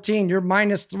 14. Your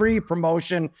 -3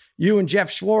 promotion. You and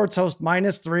Jeff Schwartz host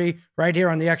 -3 right here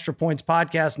on the Extra Points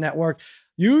Podcast Network.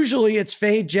 Usually it's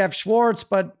fade Jeff Schwartz,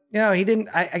 but he didn't.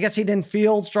 I guess he didn't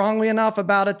feel strongly enough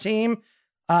about a team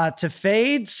to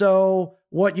fade. So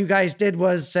what you guys did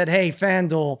was said, "Hey,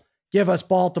 FanDuel, give us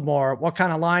Baltimore. What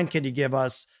kind of line can you give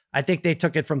us?" I think they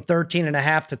took it from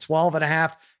 13.5 to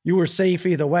 12.5. You were safe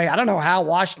either way. I don't know how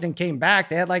Washington came back.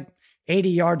 They had like 80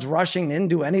 yards rushing, didn't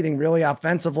do anything really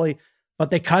offensively, but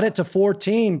they cut it to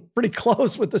 14, pretty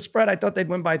close with the spread. I thought they'd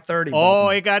win by 30. Oh,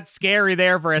 it got scary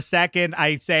there for a second.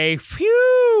 I say,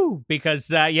 phew,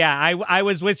 because I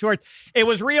was with Schwartz. It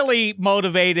was really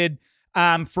motivated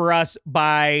for us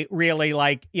by really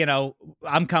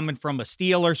I'm coming from a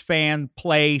Steelers fan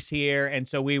place here. And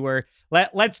so we were,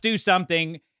 let's do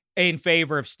something in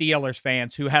favor of Steelers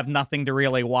fans who have nothing to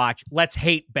really watch. Let's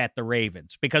hate bet the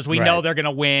Ravens because we know they're going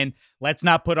to win. Let's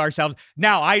not put ourselves.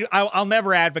 Now, I'll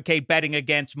never advocate betting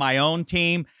against my own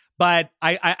team, but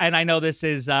I know this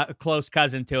is a close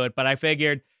cousin to it, but I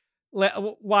figured,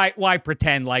 why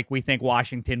pretend like we think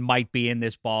Washington might be in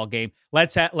this ball game?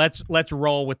 Let's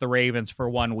roll with the Ravens for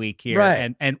 1 week here,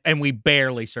 and we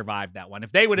barely survived that one.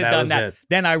 If they would have done that,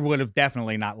 then I would have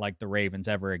definitely not liked the Ravens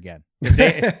ever again.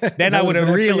 Then I would have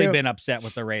really been upset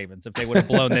with the Ravens if they would have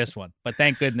blown this one. But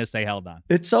thank goodness they held on.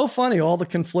 It's so funny, all the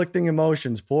conflicting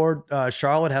emotions. Poor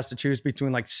Charlotte has to choose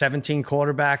between like 17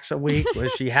 quarterbacks a week.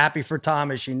 Is she happy for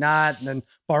Tom? Is she not? And then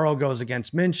Burrow goes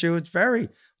against Minshew. It's very.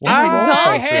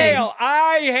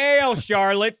 I hail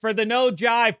Charlotte for the no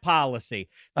jive policy.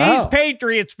 These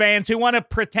Patriots fans who want to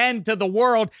pretend to the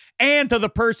world and to the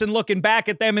person looking back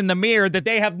at them in the mirror that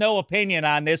they have no opinion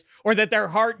on this, or that their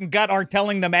heart and gut aren't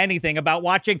telling them anything about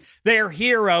watching their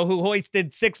hero who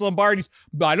hoisted 6 Lombardis.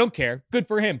 But I don't care. Good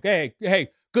for him. Hey,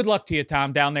 good luck to you,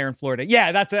 Tom, down there in Florida.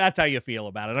 Yeah, that's how you feel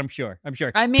about it. I'm sure.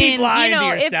 I mean,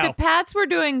 if the Pats were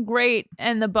doing great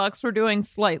and the Bucks were doing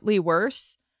slightly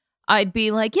worse, I'd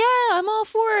be like, yeah, I'm all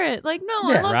for it. Like,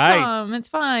 no, I love Tom. It's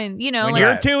fine. When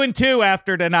you're 2-2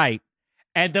 after tonight,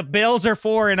 and the Bills are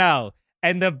 4-0,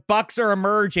 and the Bucks are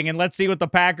emerging, and let's see what the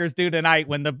Packers do tonight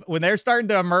when they're starting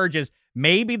to emerge as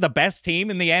maybe the best team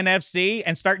in the NFC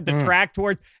and starting to track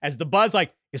towards as the buzz.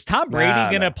 Like, is Tom Brady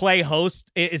going to play host?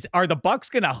 Are the Bucks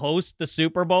going to host the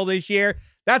Super Bowl this year?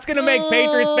 That's going to make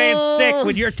Patriots fans sick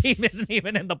when your team isn't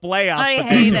even in the playoffs. I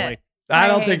hate it. I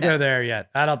don't think they're there yet.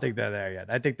 I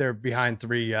think they're behind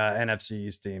 3 NFC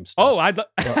East teams. Still. Oh, I was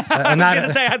going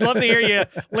to say, I'd love to hear you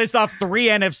list off 3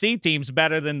 NFC teams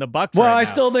better than the Bucks. Well, I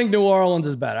still think New Orleans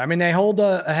is better. I mean, they hold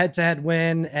a head-to-head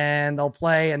win, and they'll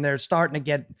play, and they're starting to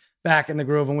get back in the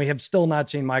groove, and we have still not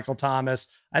seen Michael Thomas.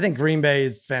 I think Green Bay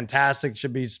is fantastic,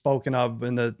 should be spoken of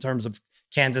in the terms of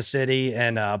Kansas City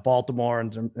and Baltimore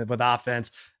and with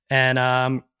offense.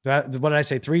 And what did I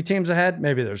say? 3 teams ahead?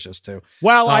 Maybe there's just 2.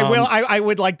 Well, I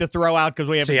would like to throw out, because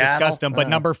we haven't discussed them, but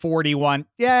number 41.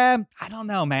 Yeah, I don't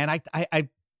know, man.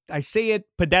 see it,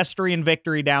 pedestrian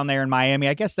victory down there in Miami.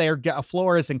 I guess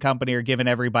Flores and company are giving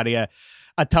everybody a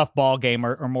tough ball game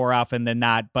or more often than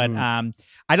not. But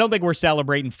I don't think we're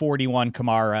celebrating 41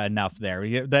 Kamara enough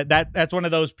there. That's one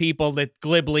of those people that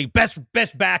glibly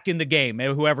best back in the game,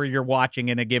 whoever you're watching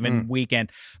in a given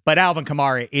weekend. But Alvin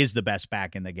Kamara is the best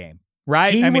back in the game.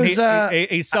 Right?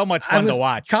 He's so much fun to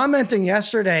watch. Commenting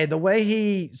yesterday, the way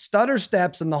he stutter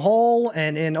steps in the hole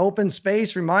and in open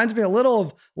space reminds me a little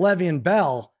of Le'Veon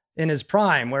Bell in his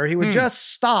prime, where he would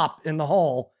just stop in the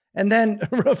hole and then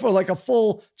for like a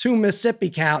full 2 Mississippi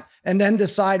count and then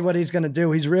decide what he's going to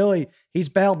do. He's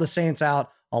bailed the Saints out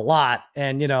a lot.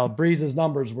 And, Breeze's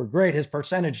numbers were great. His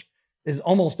percentage is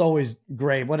almost always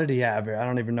great. What did he have here? I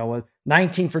don't even know what.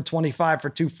 19 for 25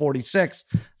 for 246.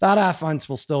 That offense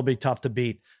will still be tough to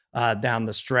beat down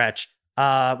the stretch.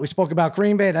 We spoke about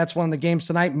Green Bay. That's one of the games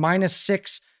tonight.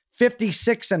 -6,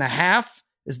 56.5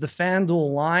 is the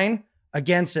FanDuel line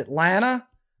against Atlanta.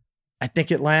 I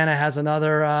think Atlanta has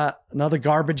another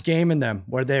garbage game in them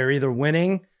where they're either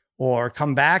winning or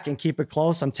come back and keep it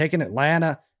close. I'm taking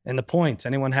Atlanta and the points.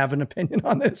 Anyone have an opinion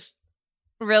on this?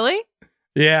 Really?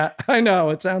 Yeah, I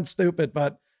know it sounds stupid,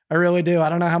 but I really do. I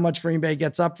don't know how much Green Bay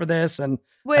gets up for this, and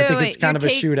I think it's kind of a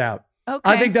shootout. Okay.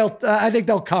 I think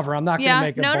they'll cover. I'm not going to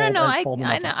make it. No. I know.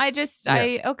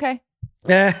 Okay.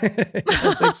 Yeah,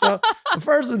 I think so.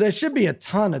 First, there should be a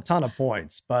ton of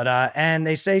points, but and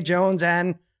they say Jones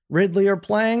and Ridley are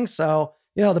playing. So,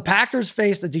 the Packers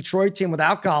faced the Detroit team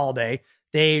without Golladay.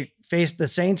 They faced the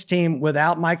Saints team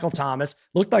without Michael Thomas.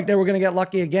 Looked like they were going to get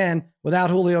lucky again without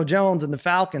Julio Jones and the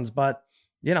Falcons, but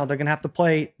they're going to have to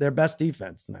play their best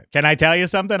defense tonight. Can I tell you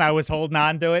something? I was holding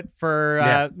on to it for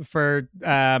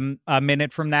a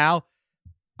minute from now.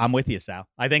 I'm with you, Sal.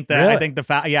 I think that's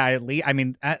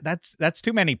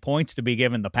too many points to be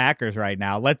given the Packers right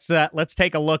now. Let's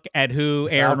take a look at who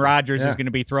Aaron Rodgers is going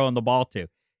to be throwing the ball to.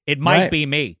 It might be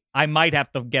me. I might have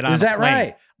to get on a plane. Is that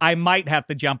right? I might have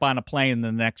to jump on a plane in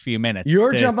the next few minutes.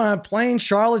 You're jumping on a plane.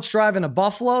 Charlotte's driving to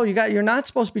Buffalo. You're not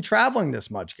supposed to be traveling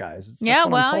this much, guys.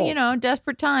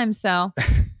 Desperate times. So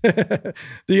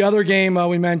the other game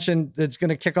we mentioned, it's going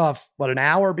to kick off an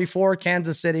hour before.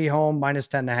 Kansas City home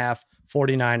 -10.5,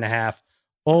 49.5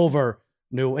 over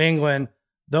New England.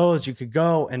 Those you could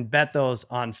go and bet those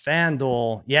on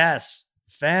FanDuel. Yes,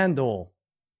 FanDuel.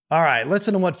 All right,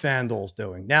 listen to what FanDuel's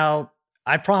doing now.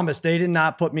 I promise they did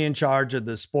not put me in charge of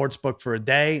the sports book for a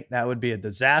day. That would be a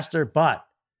disaster, but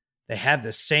they have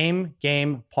the same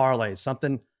game parlay,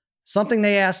 something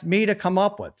they asked me to come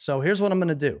up with. So here's what I'm going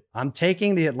to do. I'm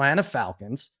taking the Atlanta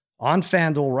Falcons on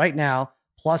FanDuel right now,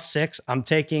 +6. I'm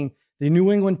taking the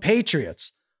New England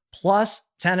Patriots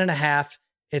 +10.5.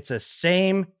 It's a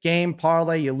same game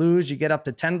parlay. You lose, you get up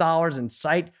to $10 in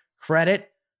site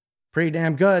credit. Pretty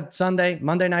damn good. Sunday,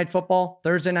 Monday Night Football,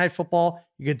 Thursday Night Football.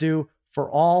 You could do for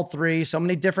all three. So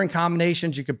many different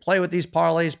combinations. You could play with these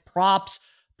parlays, props,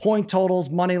 point totals,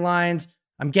 money lines.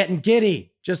 I'm getting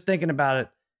giddy just thinking about it.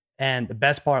 And the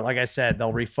best part, like I said,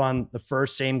 they'll refund the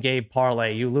first same game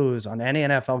parlay you lose on any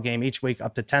NFL game each week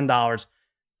up to $10.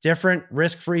 Different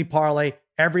risk-free parlay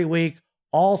every week,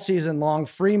 all season long,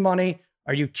 free money.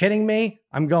 Are you kidding me?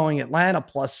 I'm going Atlanta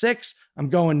 +6. I'm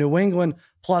going New England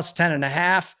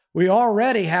 +10.5. We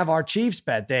already have our Chiefs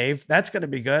bet, Dave. That's going to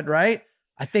be good, right?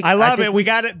 I love it. We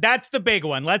got it. That's the big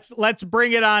one. Let's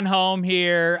bring it on home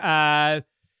here.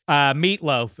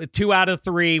 Meatloaf, 2 out of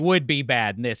 3 would be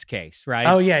bad in this case, right?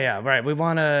 Oh yeah, right. We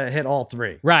want to hit all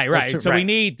 3. Right. So we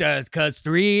need because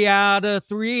 3 out of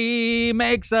 3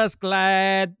 makes us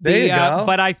glad. There you go.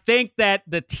 But I think that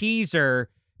the teaser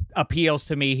appeals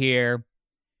to me here.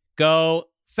 Go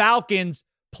Falcons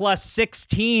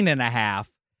 +16.5,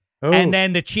 and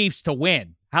then the Chiefs to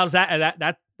win. How's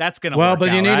that? That's going to work. Well,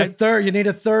 but you need right? a third. You need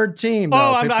a third team.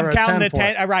 Though, I'm counting the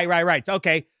 10. Right.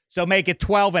 Okay, so make it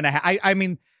 12.5. I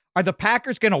mean, are the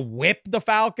Packers going to whip the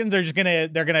Falcons? They're going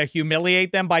to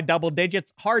humiliate them by double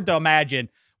digits. Hard to imagine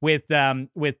with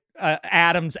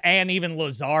Adams and even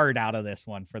Lazard out of this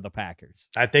one for the Packers.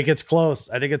 I think it's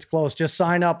close. Just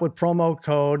sign up with promo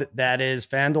code that is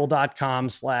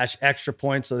FanDuel.com/extra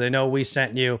points so they know we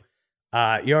sent you.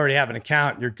 You already have an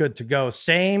account. You're good to go.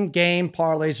 Same game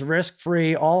parlays,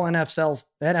 risk-free, all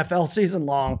NFL season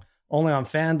long, only on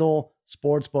FanDuel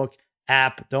Sportsbook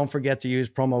app. Don't forget to use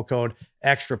promo code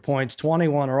extra points.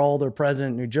 21 or older,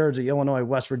 present New Jersey, Illinois,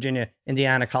 West Virginia,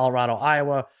 Indiana, Colorado,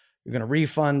 Iowa. You're going to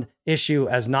refund issue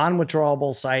as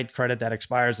non-withdrawable site credit that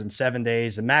expires in 7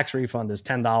 days. The max refund is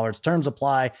 $10. Terms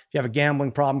apply. If you have a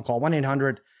gambling problem, call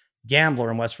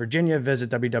 1-800-GAMBLER. In West Virginia, visit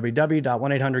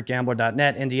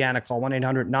www.1800gambler.net. Indiana, call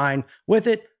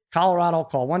 1-800-9-WITH-IT. Colorado,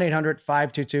 call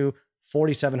 1-800-522-4700.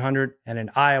 4700. And in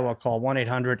Iowa, call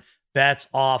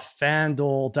 1-800-BETS-OFF,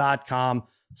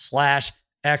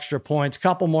 FanDuel.com/extra points.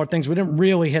 Couple more things. We didn't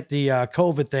really hit the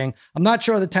COVID thing. I'm not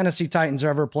sure the Tennessee Titans are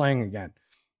ever playing again.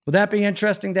 Would that be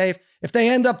interesting, Dave? If they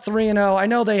end up 3-0, I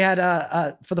know they had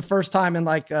for the first time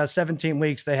in 17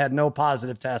 weeks, they had no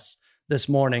positive tests this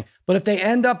morning. But if they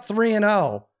end up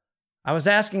 3-0, I was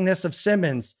asking this of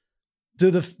Simmons,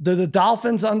 do the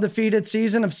Dolphins' undefeated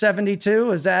season of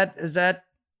 72, is that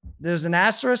there's an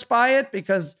asterisk by it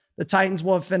because the Titans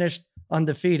will have finished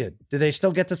undefeated? Do they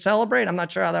still get to celebrate? I'm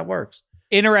not sure how that works.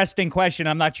 Interesting question.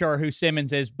 I'm not sure who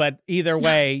Simmons is, but either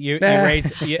way, you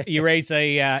raise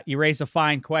a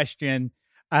fine question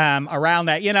around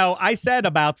that. I said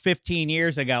about 15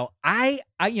 years ago,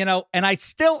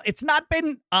 it's not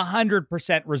been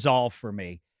 100% resolved for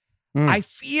me. I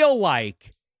feel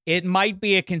like it might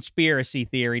be a conspiracy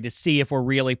theory to see if we're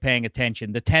really paying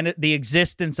attention. The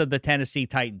existence of the Tennessee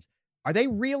Titans. Are they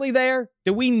really there?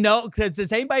 Do we know?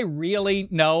 Does anybody really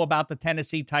know about the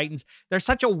Tennessee Titans? They're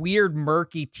such a weird,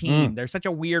 murky team. They're such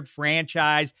a weird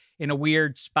franchise in a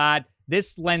weird spot.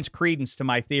 This lends credence to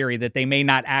my theory that they may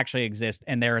not actually exist,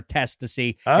 and they're a test to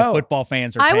see if football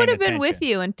fans are paying attention. I would have been with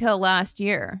you until last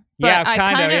year. But I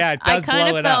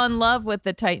kind of fell in love with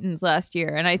the Titans last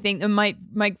year, and I think that Mike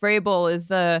Vrabel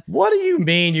is What do you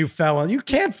mean you fell in? You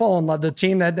can't fall in love with the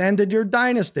team that ended your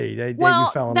dynasty. You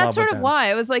fell in love that's sort with of them.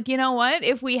 why. I was like, you know what?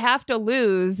 If we have to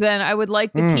lose, then I would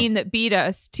like the team that beat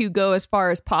us to go as far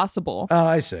as possible. Oh,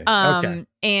 I see. Okay.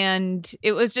 And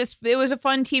it was a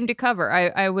fun team to cover.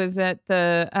 I was at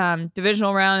the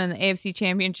divisional round in the AFC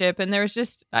Championship, and there was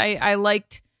just I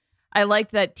liked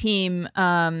that team,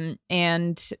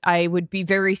 and I would be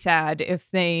very sad if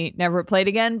they never played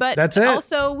again. But that's it.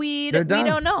 Also, we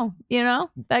don't know.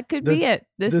 That could be it.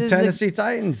 The Tennessee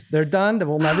Titans, they're done.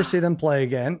 We'll never see them play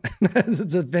again.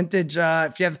 It's a vintage.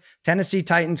 If you have Tennessee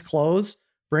Titans clothes,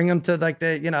 bring them to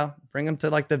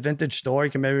the vintage store.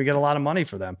 You can maybe get a lot of money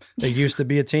for them. They used to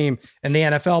be a team in the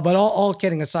NFL. But all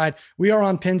kidding aside, we are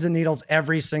on pins and needles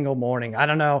every single morning. I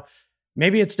don't know.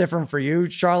 Maybe it's different for you,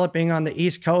 Charlotte, being on the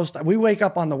East Coast. We wake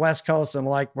up on the West Coast and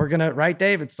we're going to, right,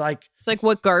 Dave? It's like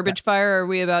what garbage fire are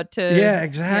we about to? Yeah,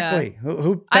 exactly. Yeah.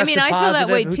 Who tested positive? I feel that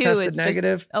way who too. Tested it's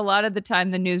negative? Just a lot of the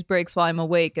time the news breaks while I'm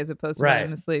awake as opposed to when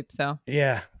I'm asleep. So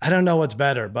yeah, I don't know what's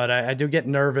better, but I do get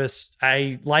nervous.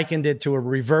 I likened it to a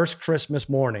reverse Christmas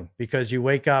morning because you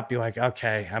wake up, you're like,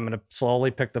 okay, I'm going to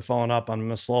slowly pick the phone up. I'm going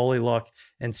to slowly look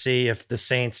and see if the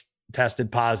Saints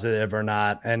tested positive or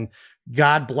not. And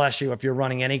God bless you if you're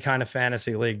running any kind of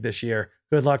fantasy league this year.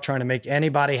 Good luck trying to make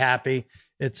anybody happy.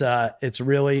 It's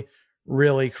really,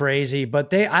 really crazy.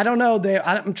 But I don't know.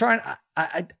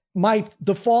 My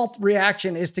default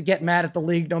reaction is to get mad at the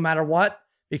league no matter what,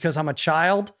 because I'm a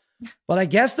child. But I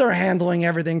guess they're handling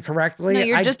everything correctly. No,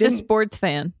 you're just a sports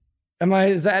fan.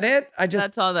 Is that it?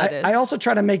 That's all that is. I also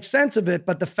try to make sense of it.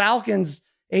 But the Falcons,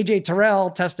 AJ Terrell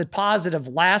tested positive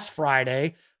last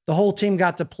Friday. The whole team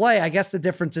got to play. I guess the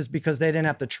difference is because they didn't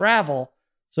have to travel.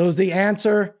 So is the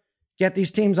answer get these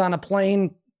teams on a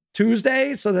plane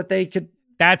Tuesday so that they could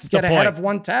get ahead of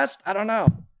one test? I don't know.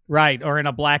 Right. Or in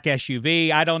a black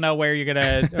SUV. I don't know where you're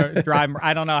going to drive.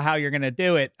 I don't know how you're going to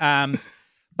do it.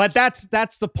 But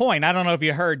that's the point. I don't know if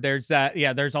you heard there's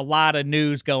a lot of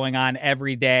news going on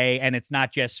every day, and it's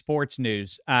not just sports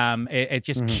news. It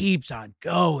just keeps on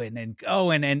going and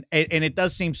going. And it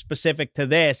does seem specific to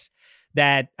this.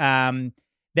 That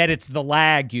it's the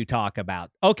lag you talk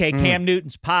about. Okay, Cam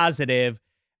Newton's positive.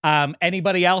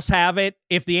 Anybody else have it?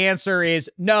 If the answer is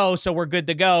no, so we're good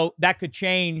to go, that could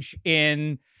change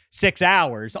in 6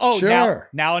 hours. Oh, sure.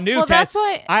 Now a new test. That's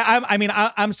why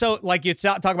I'm so, like, you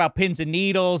talk about pins and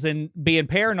needles and being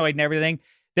paranoid and everything.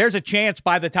 There's a chance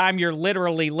by the time you're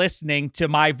literally listening to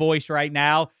my voice right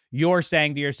now, you're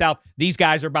saying to yourself, these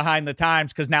guys are behind the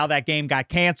times because now that game got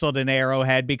canceled in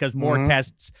Arrowhead because more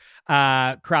tests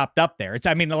cropped up there.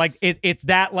 It's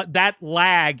that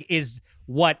lag is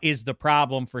what is the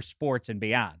problem for sports and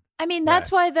beyond. I mean,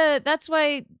 that's why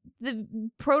the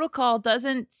protocol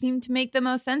doesn't seem to make the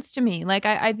most sense to me. Like,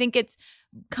 I think it's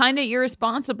kind of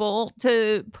irresponsible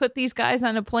to put these guys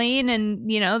on a plane and,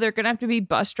 they're going to have to be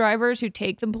bus drivers who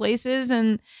take them places.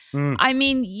 And I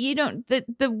mean,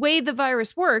 the way the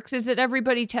virus works is that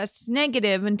everybody tests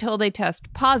negative until they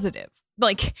test positive.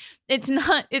 Like, it's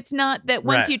not that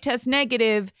once you test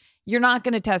negative, you're not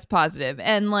going to test positive.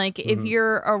 And like, if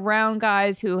you're around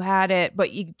guys who had it,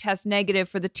 but you test negative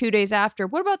for the 2 days after,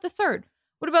 what about the third?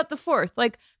 What about the fourth?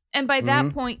 Like, and by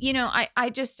that point,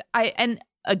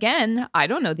 again, I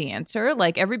don't know the answer.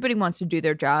 Like, everybody wants to do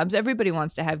their jobs. Everybody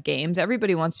wants to have games.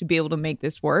 Everybody wants to be able to make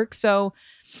this work. So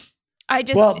I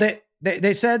just... Well,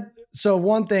 they said so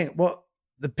one thing, well,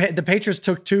 the Patriots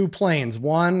took 2 planes,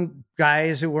 one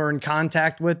guys who were in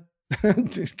contact with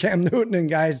Cam Newton and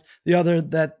guys, the other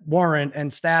that weren't,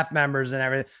 and staff members and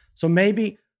everything. So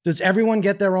maybe, does everyone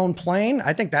get their own plane?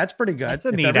 I think that's pretty good. That's a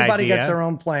if neat everybody idea. gets their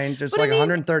own plane, just But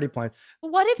 130 planes.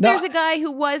 What if there's a guy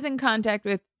who was in contact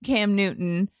with Cam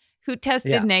Newton who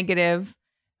tested negative,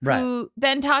 who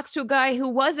then talks to a guy who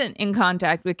wasn't in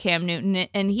contact with Cam Newton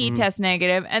and he tests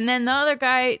negative, and then the other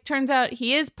guy turns out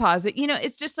he is positive?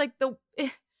 It's just like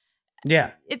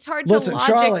it's hard to logic.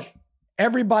 Charlotte,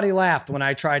 everybody laughed when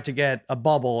I tried to get a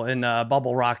bubble in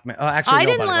Bubble Rock. Actually, I nobody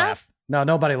didn't laugh. laughed. No,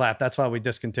 nobody laughed. That's why we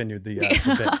discontinued the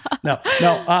bit. No.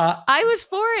 I was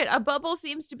for it. A bubble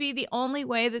seems to be the only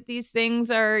way that these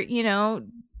things are,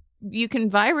 you can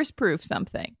virus proof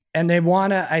something. And they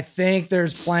want to, I think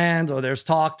there's plans or there's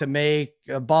talk to make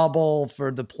a bubble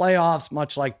for the playoffs,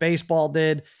 much like baseball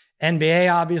did.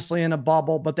 NBA obviously in a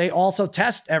bubble, but they also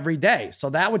test every day. So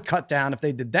that would cut down, if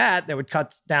they did that, they would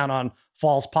cut down on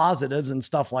false positives and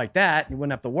stuff like that. You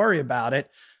wouldn't have to worry about it.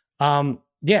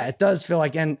 Yeah, it does feel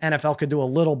like NFL could do a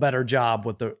little better job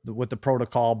with the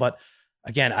protocol. But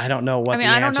again, I don't know what the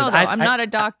I answer don't know, is. though. I'm not a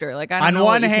doctor. Like, I don't know. On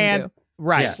one what you hand, can do.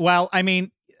 right. Yeah. Well, I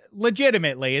mean,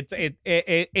 legitimately,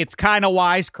 it's kind of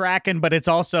wisecracking, but it's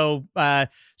also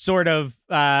sort of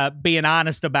being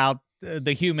honest about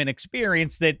the human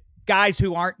experience, that guys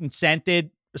who aren't incented,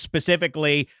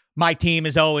 specifically, my team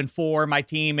is 0-4, my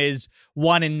team is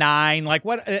 1-9. Like,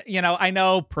 what, I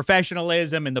know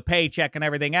professionalism and the paycheck and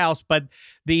everything else, but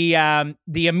the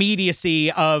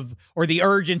immediacy of, or the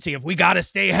urgency of, we got to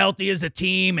stay healthy as a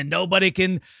team and nobody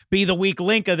can be the weak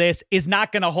link of this, is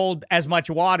not going to hold as much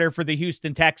water for the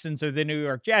Houston Texans or the New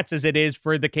York Jets as it is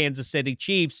for the Kansas City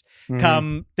Chiefs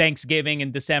come Thanksgiving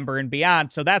and December and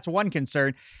beyond. So that's one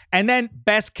concern. And then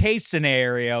best case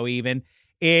scenario even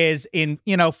is in,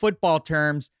 football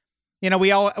terms,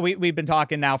 we've been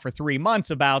talking now for 3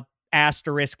 months about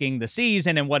asterisking the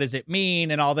season and what does it mean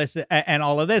and all this and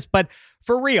all of this. But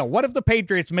for real, what if the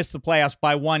Patriots miss the playoffs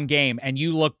by 1 game and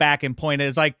you look back and point at it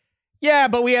as like, yeah,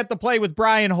 but we had to play with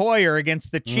Brian Hoyer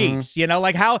against the Chiefs,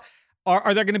 like how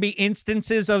are there going to be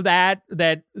instances of that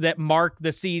mark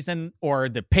the season, or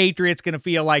the Patriots going to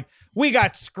feel like we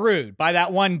got screwed by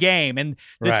that 1 game, and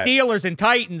the Steelers and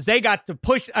Titans, they got to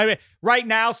push. I mean, right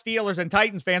now, Steelers and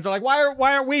Titans fans are like, why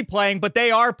aren't we playing? But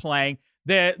they are playing.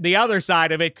 The other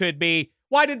side of it could be,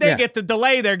 why did they get to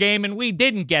delay their game and we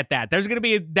didn't get that? There's going to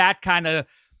be that kind of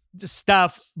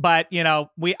stuff, but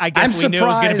I guess we knew it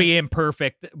was going to be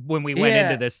imperfect when we went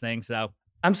into this thing. So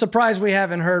I'm surprised we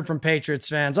haven't heard from Patriots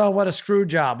fans. Oh, what a screw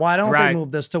job. Why don't they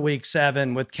move this to week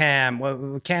 7 with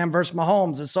Cam? Cam versus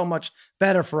Mahomes is so much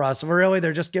better for us. Really,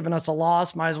 they're just giving us a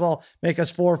loss. Might as well make us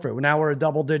forfeit. Now we're a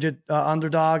double-digit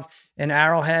underdog in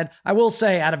Arrowhead. I will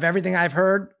say, out of everything I've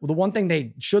heard, the one thing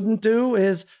they shouldn't do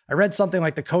is, I read something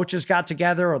like the coaches got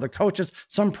together, or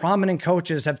some prominent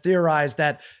coaches have theorized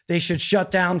that they should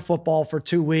shut down football for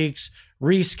 2 weeks,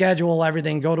 reschedule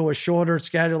everything, go to a shorter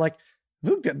schedule. Like,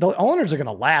 the owners are going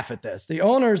to laugh at this. The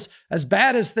owners, as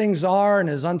bad as things are and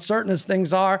as uncertain as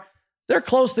things are, they're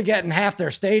close to getting half their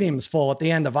stadiums full at the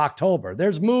end of October.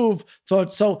 There's move.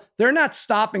 So they're not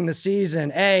stopping the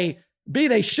season. A, B,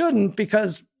 they shouldn't,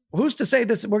 because who's to say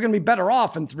this? We're going to be better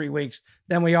off in 3 weeks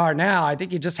than we are now. I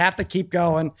think you just have to keep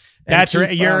going. That's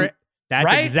right. That's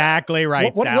right? Exactly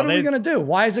right. What are we going to do?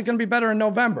 Why is it going to be better in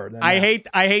November? I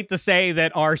hate to say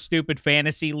that our stupid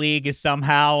fantasy league is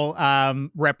somehow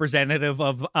representative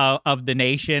of the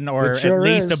nation, or sure at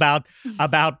least is.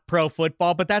 about pro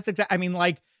football. But that's exactly. I mean,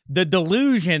 like, the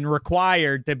delusion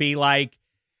required to be like,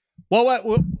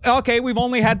 well, okay, we've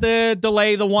only had to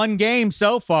delay the 1 game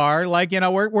so far. Like,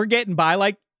 we're getting by.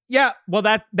 Like, yeah, well,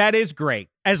 that is great,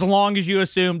 as long as you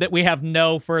assume that we have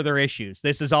no further issues.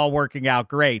 This is all working out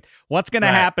great. What's going to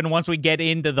happen once we get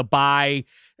into the bye,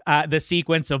 the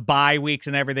sequence of bye weeks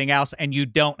and everything else, and you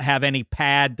don't have any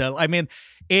pad to? I mean,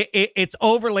 it's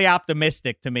overly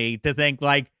optimistic to me to think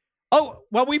like, oh,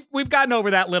 well, we've gotten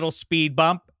over that little speed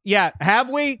bump. Yeah, have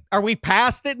we? Are we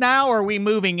past it now? Or are we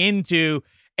moving into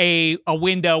a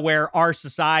window where our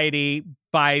society,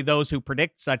 by those who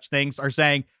predict such things, are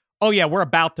saying, oh yeah, we're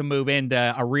about to move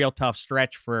into a real tough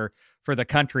stretch for the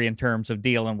country in terms of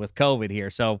dealing with COVID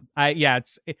here. So I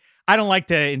don't like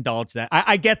to indulge that.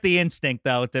 I get the instinct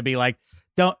though to be like,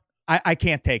 I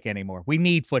can't take anymore. We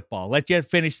need football. Let's just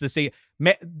finish the season.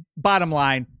 Bottom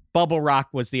line, Bubble Rock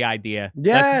was the idea.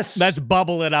 Yes. Let's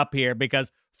bubble it up here,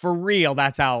 because for real,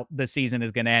 that's how the season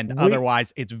is going to end.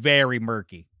 Otherwise, it's very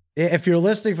murky. If you're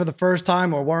listening for the first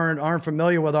time or aren't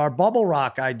familiar with our Bubble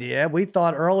Rock idea, we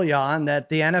thought early on that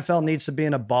the NFL needs to be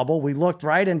in a bubble. We looked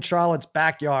right in Charlotte's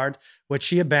backyard which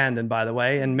she abandoned, by the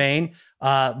way, in Maine.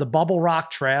 The Bubble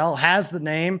Rock Trail has the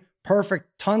name,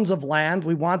 perfect, tons of land.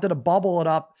 We wanted to bubble it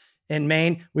up in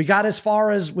Maine. We got as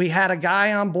far as we had a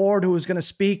guy on board who was going to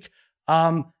speak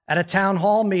at a town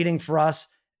hall meeting for us.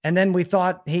 And then we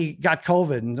thought he got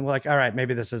COVID, and we're like, all right,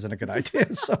 maybe this isn't a good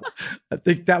idea. So I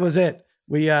think that was it.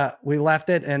 We left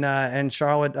it, and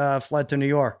Charlotte fled to New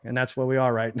York, and that's where we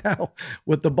are right now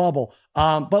with the bubble.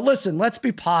 But listen, let's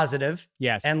be positive.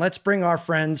 Yes. And let's bring our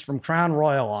friends from Crown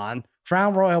Royal on.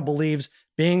 Crown Royal believes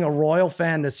being a Royal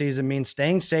fan this season means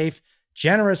staying safe,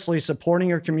 generously supporting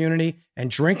your community, and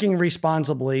drinking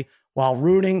responsibly while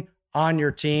rooting on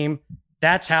your team.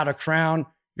 That's how to crown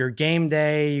your game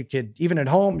day. You could, even at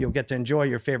home, you'll get to enjoy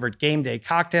your favorite game day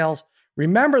cocktails.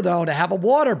 Remember, though, to have a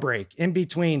water break in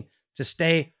between to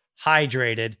stay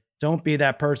hydrated. Don't be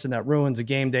that person that ruins a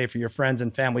game day for your friends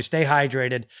and family. Stay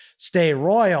hydrated, stay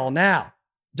royal. Now,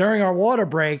 during our water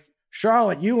break,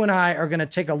 Charlotte, you and I are going to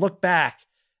take a look back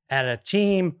at a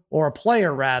team, or a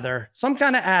player rather, some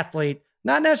kind of athlete,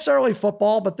 not necessarily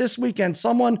football, but this weekend,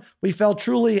 someone we felt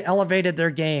truly elevated their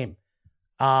game.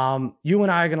 You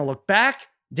and I are going to look back.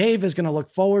 Dave is going to look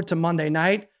forward to Monday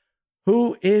night.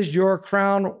 Who is your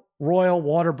Crown Royal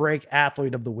water break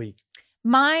athlete of the week?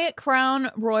 My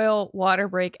Crown Royal water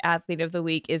break athlete of the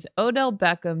week is Odell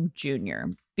Beckham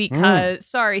Jr. Because,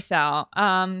 sorry, Sal,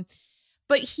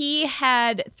 but he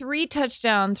had 3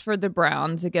 touchdowns for the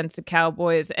Browns against the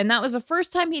Cowboys. And that was the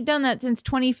first time he'd done that since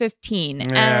 2015.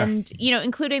 Yeah. And,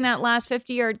 including that last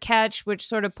 50-yard catch, which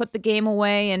sort of put the game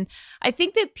away. And I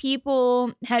think that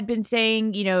people had been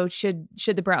saying, should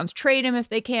the Browns trade him if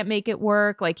they can't make it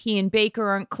work? Like, he and Baker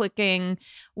aren't clicking.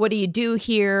 What do you do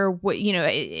here? What,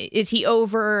 is he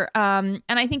over? And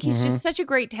I think he's just such a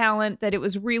great talent that it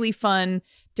was really fun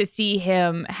to see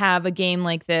him have a game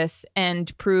like this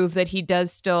and prove that he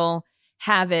does still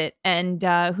have it. And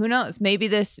who knows? Maybe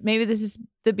this is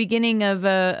the beginning of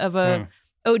a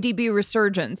ODB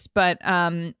resurgence. But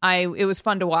it was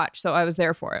fun to watch, so I was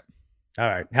there for it. All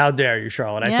right. How dare you,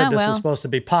 Charlotte? I said this was supposed to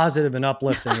be positive and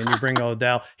uplifting, and you bring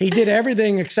Odell. He did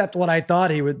everything except what I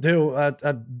thought he would do,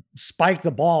 spike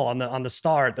the ball on the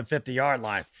star at the 50-yard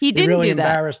line. He didn't really do that.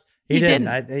 Embarrassed. He didn't.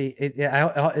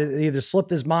 It either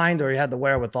slipped his mind or he had the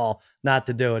wherewithal not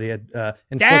to do it. He had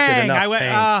inflicted enough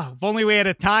pain. If only we had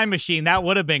a time machine, that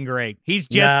would have been great. He's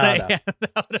just no.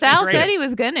 Sal said he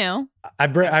was going to. I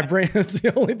bring. It's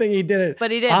the only thing he did.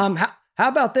 But he did. How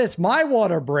about this? My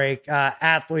water break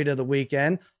athlete of the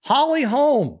weekend, Holly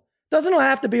Holm. Doesn't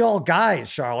have to be all guys,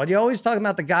 Charlotte. You always talking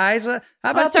about the guys. How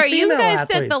about the female you guys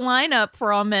athletes? set the lineup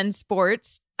for all men's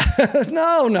sports.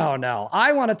 No.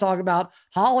 I want to talk about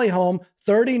Holly Holm,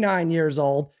 39 years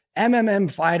old,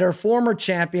 MMM fighter, former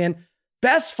champion,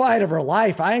 best fight of her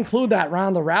life. I include that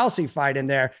Ronda Rousey fight in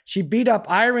there. She beat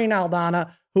up Irene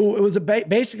Aldana, who it was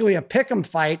basically a pick'em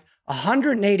fight,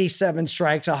 187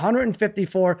 strikes,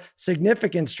 154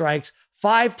 significant strikes,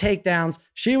 5 takedowns.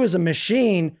 She was a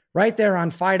machine right there on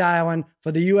Fight Island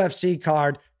for the UFC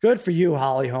card. Good for you,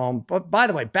 Holly Holm. But by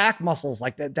the way, back muscles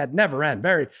like that never end.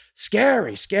 Very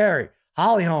scary.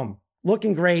 Holly Holm,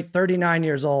 looking great, 39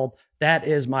 years old. That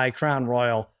is my Crown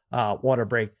Royal water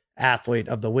break athlete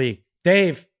of the week.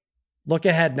 Dave, look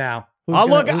ahead now. I'll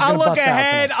look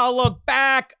ahead. I'll look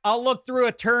back. I'll look through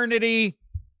eternity.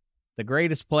 The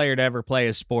greatest player to ever play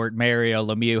a sport, Mario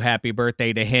Lemieux. Happy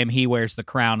birthday to him. He wears the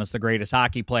crown as the greatest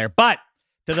hockey player. But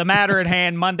to the matter at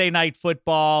hand, Monday Night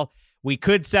Football. We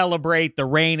could celebrate the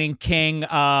reigning king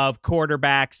of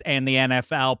quarterbacks and the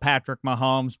NFL, Patrick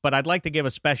Mahomes, but I'd like to give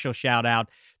a special shout out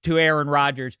to Aaron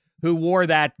Rodgers, who wore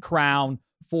that crown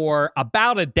for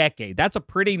about a decade. That's a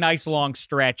pretty nice long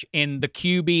stretch in the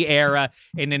QB era,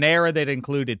 in an era that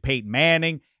included Peyton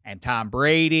Manning and Tom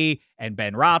Brady and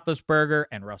Ben Roethlisberger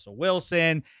and Russell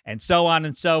Wilson and so on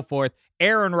and so forth.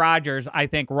 Aaron Rodgers, I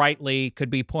think rightly could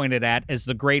be pointed at as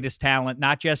the greatest talent,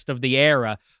 not just of the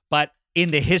era, but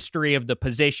in the history of the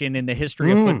position, in the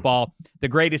history of football, the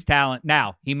greatest talent.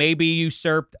 Now, he may be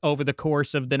usurped over the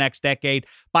course of the next decade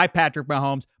by Patrick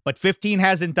Mahomes, but 15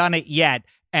 hasn't done it yet.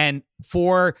 And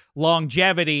for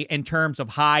longevity in terms of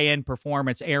high-end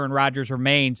performance, Aaron Rodgers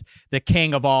remains the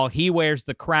king of all. He wears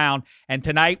the crown. And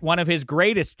tonight, one of his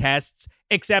greatest tests,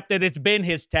 except that it's been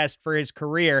his test for his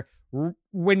career.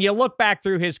 When you look back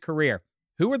through his career,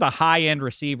 who are the high-end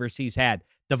receivers he's had?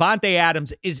 Devontae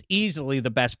Adams is easily the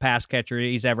best pass catcher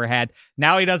he's ever had.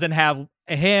 Now he doesn't have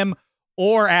him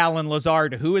or Allen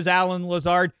Lazard. Who is Allen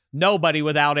Lazard? Nobody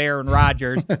without Aaron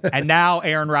Rodgers. And now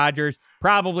Aaron Rodgers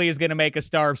probably is going to make a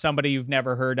star of somebody you've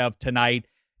never heard of tonight.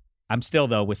 I'm still,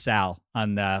 though, with Sal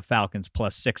on the Falcons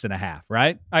plus 6.5,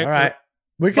 right? All right.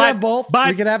 We could have both.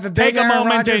 We could have a big Aaron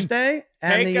Rodgers day.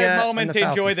 And take a moment to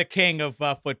enjoy the king of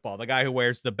football, the guy who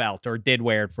wears the belt or did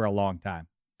wear it for a long time.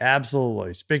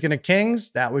 Absolutely. Speaking of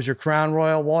kings, that was your Crown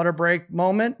Royal water break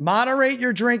moment. Moderate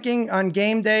your drinking on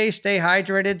game day. Stay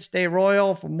hydrated. Stay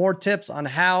royal. For more tips on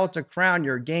how to crown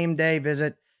your game day,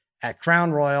 visit at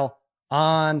Crown Royal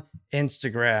on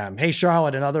Instagram. Hey,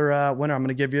 Charlotte, another winner. I'm going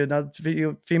to give you another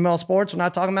female sports. We're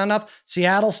not talking about enough.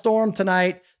 Seattle Storm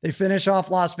tonight. They finish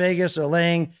off Las Vegas. They're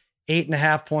laying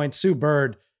 8.5 points. Sue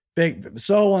Bird, big,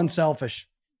 so unselfish,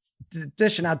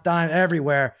 dishing out dime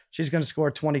everywhere. She's going to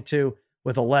score 22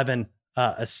 with 11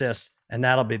 assists, and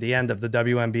that'll be the end of the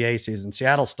WNBA season.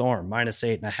 Seattle Storm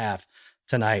 -8.5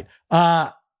 tonight.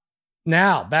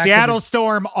 Now back Seattle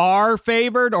Storm are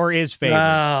favored or is favored?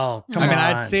 Oh, come on.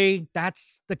 I'd say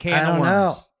that's the can of worms.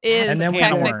 Know. Is and then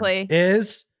technically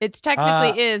is it's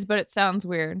technically is, but it sounds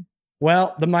weird.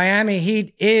 Well, the Miami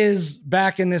Heat is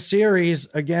back in the series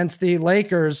against the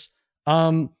Lakers.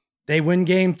 They win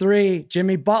game 3.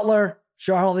 Jimmy Butler,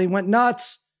 Charlotte went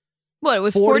nuts. What, it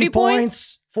was 40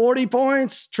 points? 40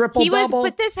 points, triple-double.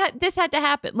 But this had to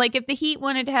happen. Like, if the Heat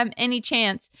wanted to have any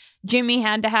chance, Jimmy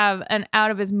had to have an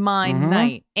out-of-his-mind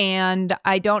night. And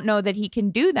I don't know that he can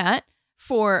do that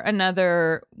for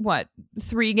another,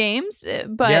 3 games?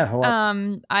 But yeah,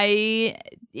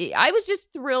 I was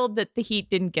just thrilled that the Heat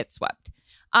didn't get swept.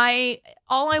 I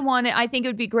think it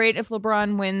would be great if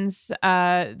LeBron wins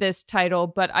this title,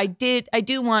 but I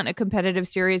do want a competitive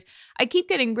series. I keep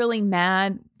getting really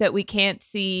mad that we can't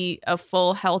see a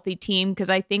full healthy team, because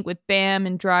I think with Bam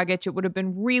and Dragic, it would have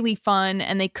been really fun,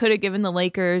 and they could have given the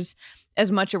Lakers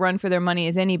as much a run for their money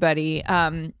as anybody.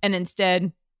 And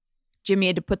instead, Jimmy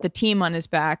had to put the team on his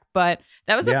back, but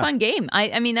that was a fun game.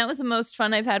 I mean, that was the most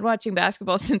fun I've had watching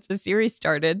basketball since the series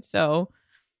started. So.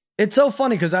 It's so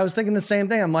funny because I was thinking the same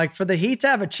thing. I'm like, for the Heat to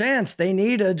have a chance, they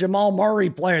need a Jamal Murray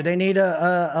player. They need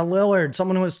a Lillard,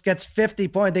 someone who gets 50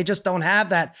 points. They just don't have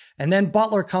that. And then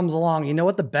Butler comes along. You know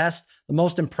what the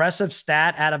most impressive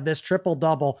stat out of this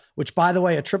triple-double, which, by the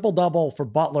way, a triple-double for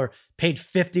Butler paid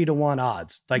 50-1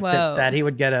 odds. Like that he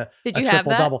would get a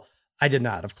triple-double. I did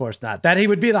not, of course not. That he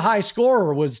would be the high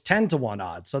scorer was 10-1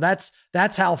 odds. So that's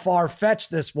how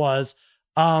far-fetched this was.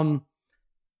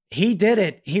 He did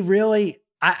it. He really...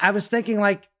 I was thinking,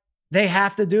 like, they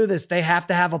have to do this. They have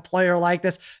to have a player like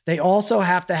this. They also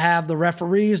have to have the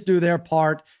referees do their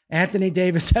part. Anthony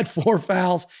Davis had 4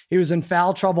 fouls. He was in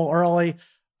foul trouble early.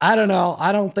 I don't know.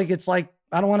 I don't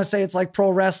want to say it's like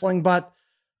pro wrestling, but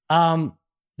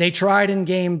they tried in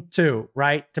game 2,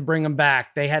 right, to bring him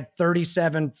back. They had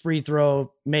 37 free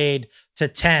throw made to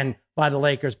 10 by the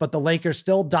Lakers, but the Lakers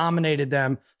still dominated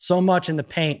them so much in the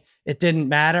paint, it didn't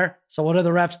matter. So what do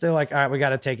the refs do? Like, all right, we got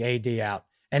to take AD out.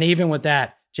 And even with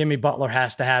that, Jimmy Butler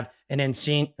has to have an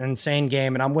insane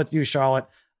game. And I'm with you, Charlotte.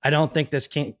 I don't think this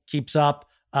keeps up.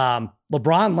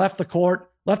 LeBron left the court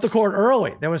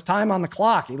early. There was time on the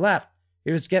clock. He left.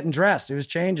 He was getting dressed. He was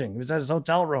changing. He was at his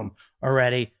hotel room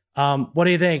already. What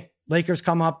do you think? Lakers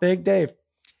come up big, Dave?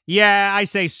 Yeah, I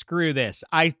say screw this.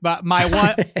 My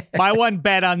one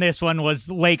bet on this one was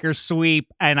Lakers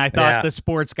sweep, and I thought the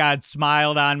sports god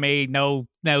smiled on me. No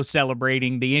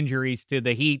celebrating the injuries to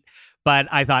the Heat. But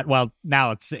I thought, well, now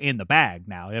it's in the bag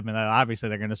now. I mean, obviously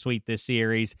they're going to sweep this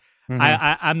series.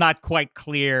 I'm not quite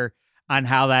clear on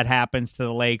how that happens to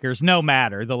the Lakers. No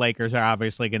matter, the Lakers are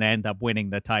obviously going to end up winning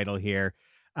the title here.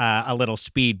 A little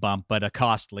speed bump, but a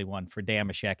costly one for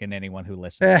Damashek and anyone who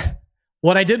listens.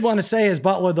 What I did want to say is,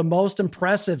 Butler, the most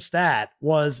impressive stat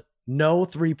was no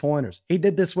 3-pointers. He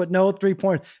did this with no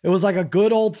 3-pointers. It was like a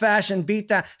good old-fashioned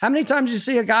beatdown. How many times did you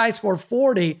see a guy score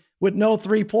 40 with no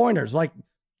 3-pointers? Like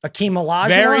Akeem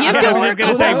Olajuwon? You have to work a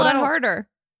whole lot harder.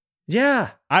 Yeah.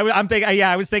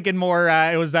 I was thinking more,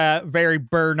 it was very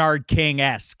Bernard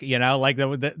King-esque, you know, like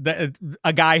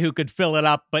a guy who could fill it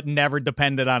up but never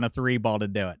depended on a 3-ball to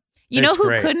do it. You know who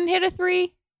couldn't hit a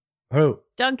 3? Who?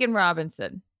 Duncan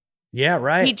Robinson. Yeah,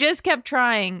 right. He just kept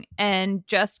trying and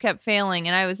just kept failing.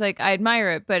 And I was like, I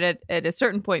admire it, but at a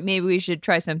certain point, maybe we should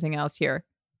try something else here,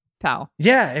 pal.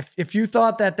 Yeah, if you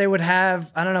thought that they would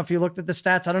have, I don't know if you looked at the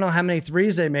stats, I don't know how many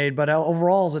threes they made, but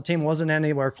overall as a team wasn't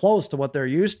anywhere close to what they're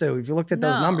used to. If you looked at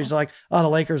those numbers, you're like, oh, the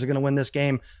Lakers are going to win this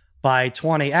game by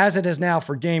 20. As it is now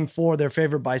for game 4, they're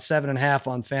favored by 7.5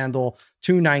 on FanDuel.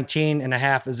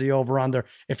 219.5 is the over-under.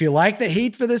 If you like the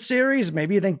Heat for this series,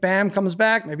 maybe you think Bam comes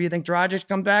back, maybe you think Dragic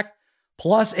comes back,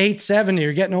 plus 870.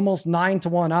 You're getting almost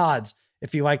 9-1 odds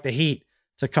if you like the Heat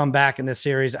to come back in this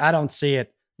series. I don't see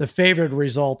it. The favored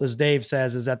result, as Dave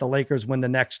says, is that the Lakers win the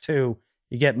next 2.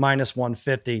 You get minus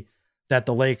 150. that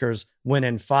the Lakers win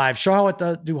in 5.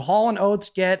 Charlotte, do Hall and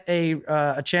Oates get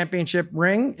a championship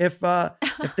ring if the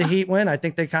Heat win? I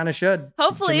think they kind of should.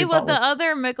 Hopefully. What the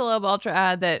other Michelob Ultra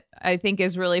ad that I think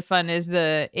is really fun is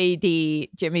the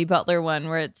AD Jimmy Butler one,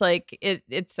 where it's like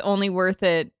it's only worth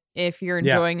it if you're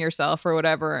enjoying yourself or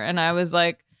whatever. And I was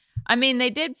like, I mean, they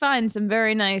did find some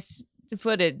very nice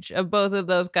footage of both of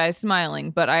those guys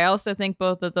smiling, but I also think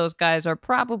both of those guys are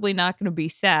probably not going to be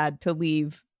sad to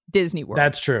leave Disney World.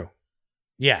 That's true.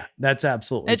 Yeah, that's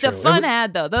absolutely true. It's a fun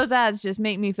ad, though. Those ads just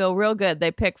make me feel real good.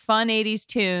 They pick fun 80s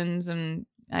tunes, and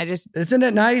Isn't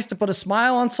it nice to put a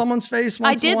smile on someo's face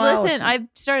once in a while? I did listen. I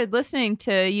started listening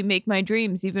to You Make My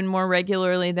Dreams even more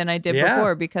regularly than I did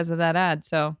before because of that ad,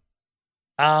 so.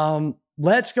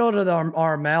 Let's go to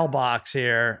our mailbox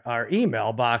here, our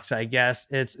email box, I guess.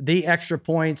 It's the Extra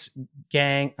Points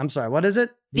Gang. I'm sorry, what is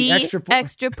it? The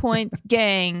Extra Points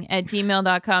Gang at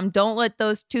gmail.com. Don't let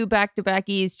those 2 back-to-back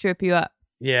E's trip you up.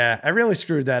 Yeah, I really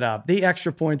screwed that up. The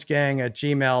Extra Points Gang at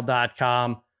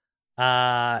gmail.com.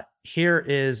 Here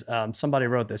is somebody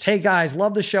wrote this. Hey guys,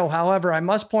 love the show. However, I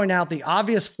must point out the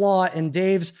obvious flaw in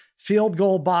Dave's field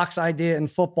goal box idea in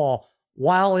football.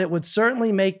 While it would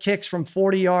certainly make kicks from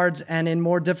 40 yards and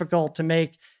more difficult to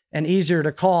make and easier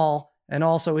to call, and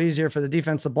also easier for the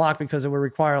defense to block because it would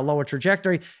require a lower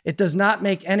trajectory, it does not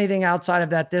make anything outside of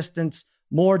that distance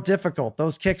more difficult.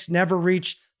 Those kicks never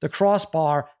reach the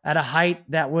crossbar at a height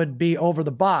that would be over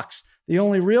the box. The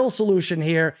only real solution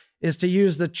here is to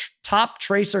use the top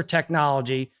tracer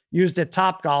technology used at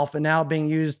Topgolf and now being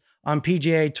used on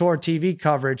PGA Tour TV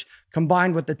coverage,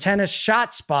 combined with the tennis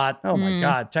shot spot, oh my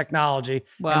God, technology,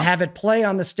 and have it play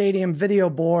on the stadium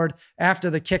video board after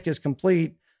the kick is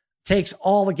complete. Takes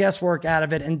all the guesswork out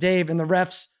of it, and Dave and the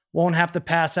refs won't have to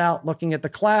pass out looking at the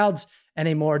clouds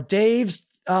anymore. Dave's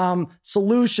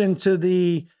solution to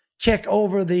the kick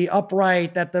over the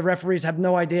upright that the referees have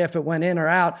no idea if it went in or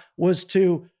out was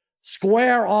to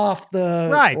square off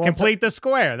the complete the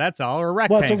square. That's all, or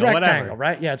rectangle. Well, it's a rectangle, whatever.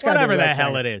 right? Yeah, it's whatever the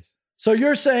hell it is. So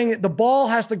you're saying the ball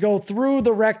has to go through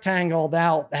the rectangle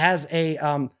now has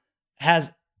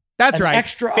that's right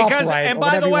extra because upright, and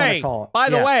by the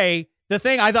way, the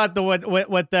thing I thought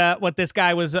what this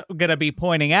guy was going to be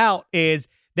pointing out is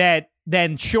that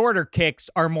then shorter kicks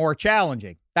are more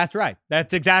challenging. That's right.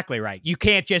 That's exactly right. You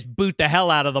can't just boot the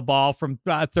hell out of the ball from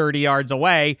 30 yards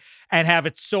away and have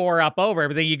it soar up over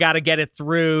everything. You got to get it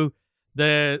through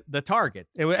the target.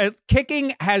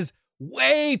 Kicking has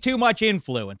way too much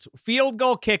influence. Field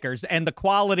goal kickers and the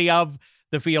quality of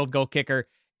the field goal kicker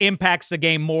impacts the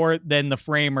game more than the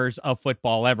framers of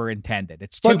football ever intended.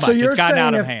 It's too much. It's gotten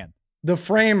out of hand. The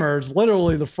framers,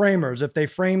 literally the framers, if they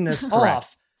frame this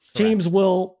off, teams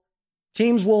will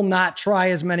not try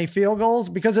as many field goals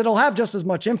because it'll have just as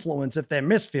much influence if they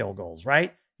miss field goals,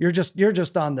 right? You're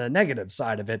just on the negative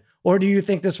side of it. Or do you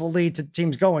think this will lead to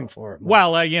teams going for it more?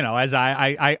 Well, as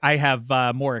I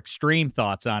have more extreme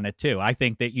thoughts on it too. I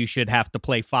think that you should have to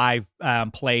play 5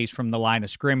 plays from the line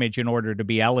of scrimmage in order to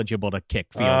be eligible to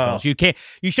kick field goals.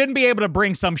 You shouldn't be able to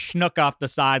bring some schnook off the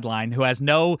sideline who has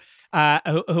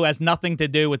who has nothing to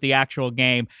do with the actual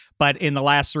game, but in the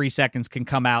last 3 seconds can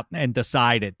come out and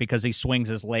decide it because he swings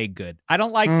his leg good. I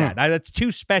don't like that. That's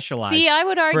too specialized. See, I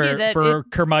would argue that for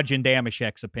Curmudgeon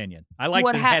Damashek's opinion. I like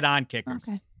the head-on kickers.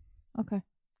 Okay.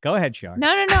 Go ahead, Shar. No.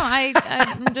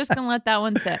 I'm just gonna let that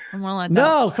one sit. I'm gonna let that.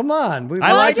 No, come on.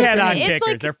 I like head-on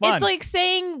kickers. They're fun. It's like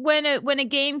saying when a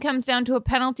game comes down to a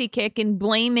penalty kick and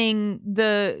blaming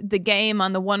the game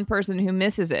on the one person who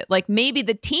misses it. Like maybe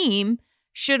the team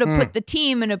should have put the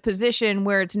team in a position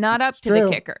where it's not up to the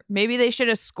kicker. Maybe they should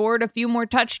have scored a few more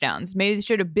touchdowns. Maybe they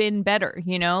should have been better.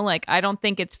 Like I don't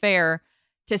think it's fair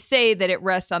to say that it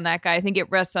rests on that guy. I think it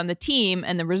rests on the team,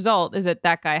 and the result is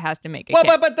that guy has to make a kick.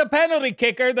 But the penalty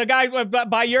kicker, the guy,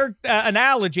 by your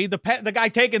analogy, the guy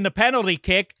taking the penalty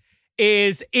kick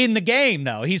is in the game,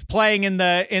 though. He's playing in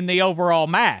the overall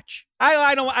match.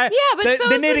 I don't. But so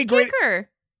is the kicker.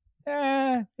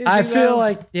 I feel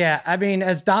like,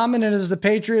 as dominant as the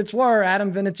Patriots were,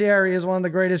 Adam Vinatieri is one of the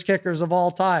greatest kickers of all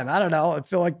time. I don't know. I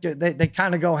feel like they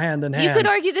kind of go hand in hand. You could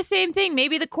argue the same thing.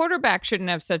 Maybe the quarterback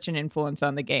shouldn't have such an influence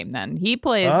on the game then. He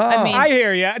plays. I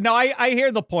hear you. No, I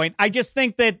hear the point. I just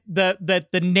think that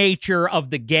the nature of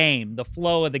the game, the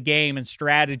flow of the game and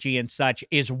strategy and such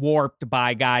is warped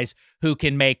by guys who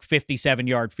can make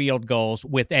 57-yard field goals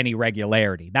with any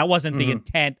regularity. That wasn't the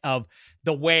intent of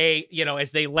the way,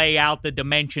 as they lay out the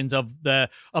dimensions of the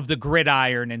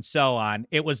gridiron and so on.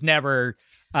 It was never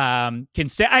can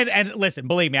say. And listen,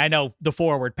 believe me, I know the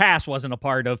forward pass wasn't a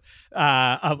part of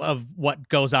what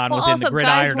goes on within the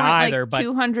gridiron either. But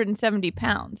 270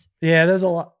 pounds. Yeah, there's a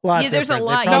lot. Yeah, there's a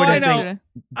lot. No, I know.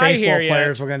 Baseball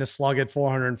players were going to slug it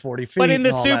 440 feet. But in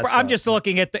the I'm just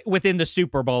looking at within the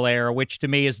Super Bowl era, which to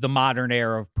me is the modern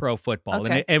era of pro football,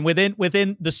 and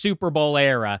within the Super Bowl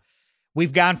era,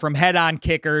 we've gone from head-on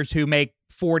kickers who make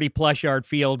 40-plus yard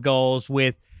field goals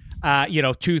with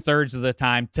 2/3 of the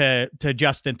time to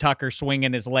Justin Tucker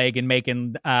swinging his leg and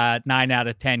making 9 out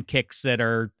of 10 kicks that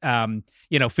are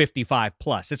 55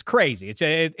 plus. It's crazy.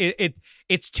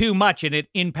 It's too much, and it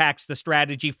impacts the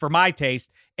strategy for my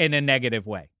taste in a negative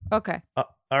way. Okay.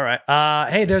 All right.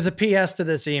 Hey, there's a PS to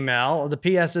this email. The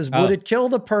PS is, would it kill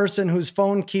the person whose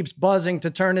phone keeps buzzing to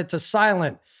turn it to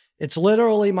silent? It's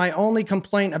literally my only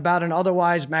complaint about an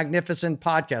otherwise magnificent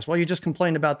podcast. Well, you just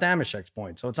complained about Damashek's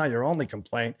point, so it's not your only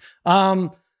complaint.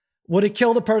 Would it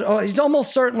kill the person? Oh, he's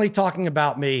almost certainly talking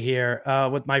about me here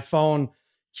with my phone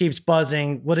keeps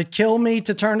buzzing. Would it kill me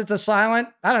to turn it to silent?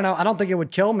 I don't know. I don't think it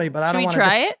would kill me, but I don't want to. Should we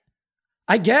try it?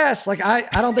 I guess. Like, I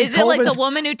don't think Is it like the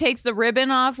woman who takes the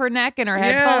ribbon off her neck and her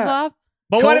head falls off?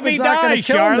 But what if he dies,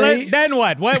 Charlotte? Then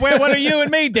what? What are you and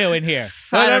me doing here?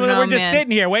 We're just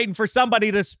sitting here waiting for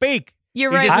somebody to speak.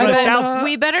 You're right.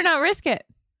 We better not risk it.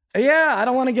 Yeah, I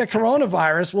don't want to get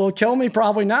coronavirus. Will it kill me?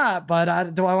 Probably not.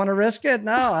 But do I want to risk it?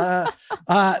 No.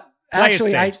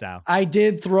 Actually, I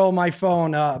did throw my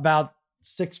phone about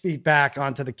 6 feet back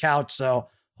onto the couch. So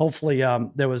hopefully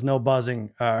there was no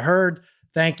buzzing heard.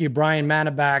 Thank you, Brian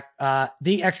Manabak.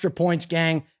 The Extra Points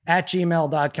Gang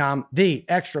 @gmail.com. The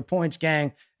Extra Points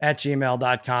Gang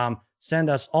 @gmail.com. Send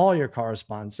us all your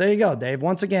correspondence. There you go, Dave.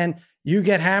 Once again, you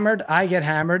get hammered, I get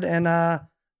hammered, and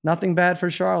nothing bad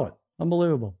for Charlotte.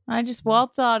 Unbelievable. I just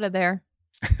waltz out of there.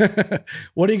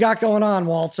 What do you got going on,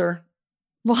 Walter?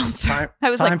 Walter. I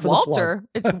was like, Walter.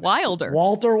 It's Wilder.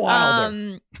 Walter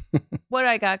Wilder. What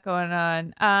I got going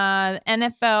on?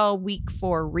 NFL Week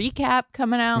 4 recap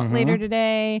coming out later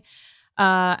today.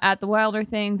 At the Wilder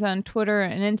Things on Twitter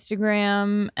and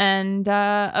Instagram, and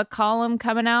a column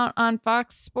coming out on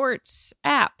Fox Sports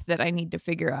app that I need to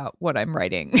figure out what I'm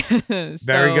writing.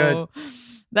 Very good.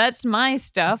 That's my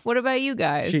stuff. What about you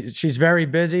guys? She's very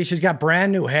busy. She's got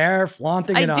brand new hair,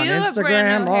 flaunting it on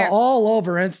Instagram, all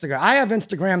over Instagram. I have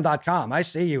Instagram.com. I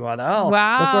see you. Wow. Look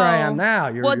where I am now.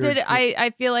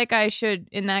 I feel like I should,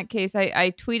 in that case,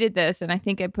 I tweeted this and I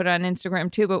think I put it on Instagram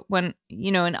too, but when,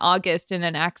 in August, in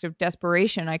an act of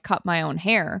desperation, I cut my own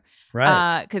hair.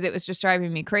 Right. Because it was just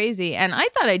driving me crazy. And I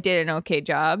thought I did an okay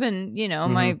job. And,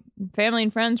 my family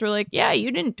and friends were like, yeah,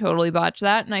 you didn't totally botch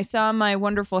that. And I saw my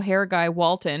wonderful hair guy,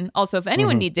 Walton. Also, if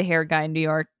anyone needs a hair guy in New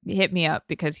York, hit me up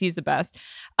because he's the best.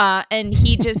 And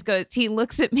he just he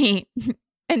looks at me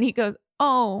and he goes,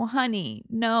 oh, honey,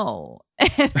 no.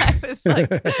 And I was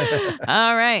like,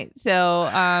 all right. So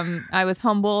I was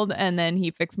humbled, and then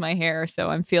he fixed my hair. So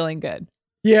I'm feeling good.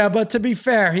 Yeah, but to be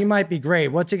fair, he might be great.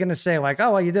 What's he going to say? Like,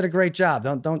 oh, well, you did a great job.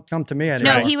 Don't come to me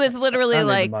anymore. No, he was literally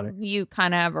like, you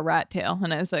kind of have a rat tail.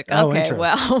 And I was like, okay,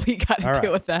 well, we got to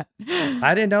deal with that.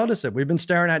 I didn't notice it. We've been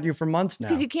staring at you for months now.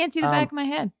 Because you can't see the back of my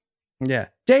head. Yeah.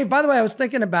 Dave, by the way, I was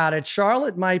thinking about it.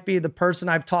 Charlotte might be the person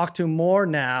I've talked to more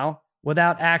now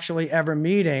without actually ever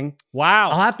meeting.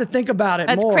 Wow. I'll have to think about it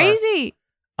more. That's crazy.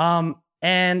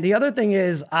 And the other thing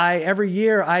is, every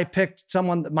year I picked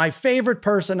someone, my favorite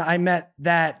person I met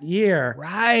that year.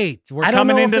 Right. We're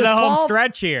coming into the home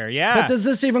stretch here. Yeah. But does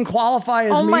this even qualify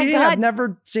as meeting? I've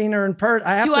never seen her in person.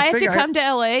 Do I have to come to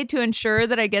LA to ensure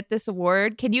that I get this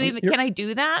award? Can I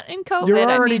do that in COVID? You're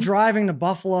already driving to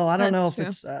Buffalo. I don't know if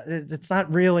it's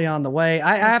not really on the way.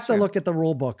 I have to look at the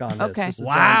rule book on this. Okay.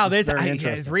 Wow.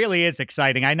 It really is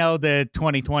exciting. I know the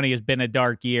 2020 has been a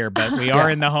dark year, but we are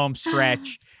in the home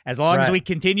stretch. As long as we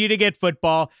continue to get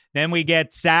football, then we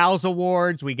get Sal's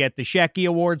awards, we get the Shecky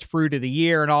Awards, Fruit of the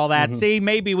Year, and all that. See,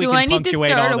 maybe we can punctuate all Do I need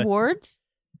to start awards?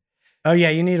 Oh yeah,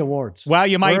 you need awards. Well,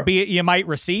 you might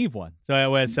receive one.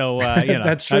 So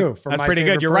that's true. That's pretty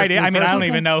good. You're right. I mean, I don't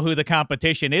even know who the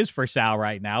competition is for Sal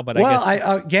right now, but I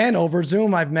guess again over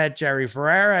Zoom, I've met Jerry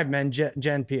Ferrer, I've met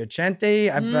Jen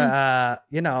Piacenti. I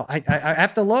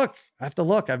have to look.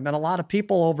 I've met a lot of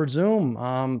people over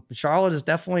Zoom. Charlotte is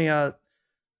definitely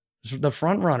the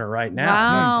front runner right now.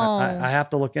 Wow. I have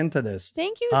to look into this.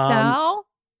 Thank you, Sal.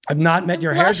 I've not met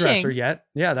your hairdresser yet.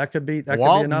 Yeah, that could be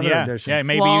another addition. Yeah,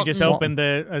 maybe you just opened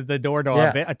the door to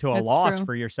a loss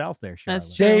for yourself there, Charlotte.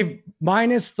 That's true. Dave,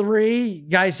 -3. You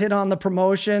guys hit on the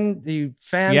promotion. The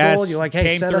FanDuel, you're like,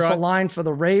 hey, set us a line for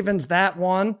the Ravens, that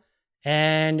one.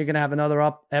 And you're going to have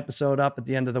another episode up at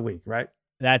the end of the week, right?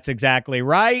 That's exactly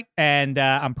right. And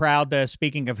I'm proud to,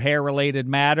 speaking of hair-related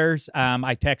matters,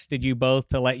 I texted you both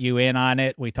to let you in on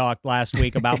it. We talked last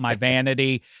week about my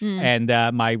vanity, and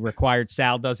my required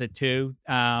Sal does it too.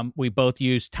 We both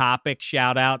use Topic.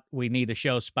 Shout out. We need a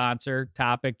show sponsor.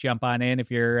 Topic. Jump on in if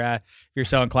you're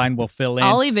so inclined. We'll fill in.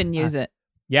 I'll even use it.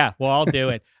 Yeah, well, I'll do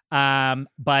it.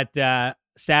 But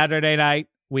Saturday night,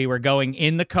 we were going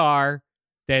in the car.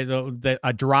 There's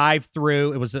a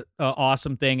drive-through. It was an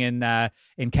awesome thing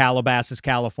in Calabasas,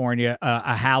 California,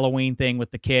 a Halloween thing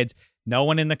with the kids. No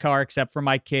one in the car except for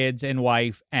my kids and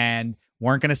wife, and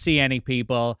weren't going to see any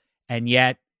people. And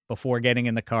yet, before getting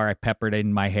in the car, I peppered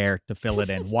in my hair to fill it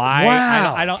in. Why?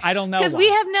 Wow. I don't know. Because we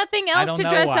have nothing else to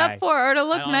dress up for or to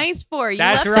look nice for. You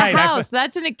left the house.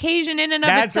 That's an occasion in and of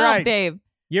itself, Dave.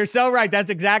 You're so right. That's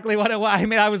exactly what it was. I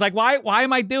mean, I was like, why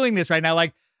am I doing this right now?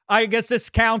 Like, I guess this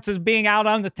counts as being out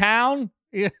on the town.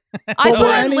 I put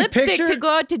on lipstick to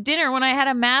go out to dinner when I had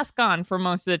a mask on for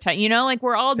most of the time. You know, like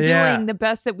we're all doing the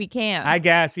best that we can. I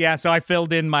guess, yeah. So I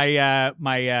filled in my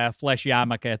my flesh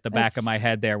yarmulke at the back of my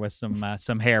head there with some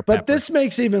hair pepper. But this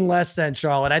makes even less sense,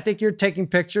 Charlotte. I think you're taking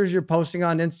pictures. You're posting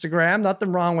on Instagram.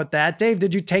 Nothing wrong with that. Dave,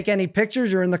 did you take any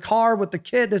pictures? You're in the car with the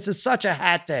kid. This is such a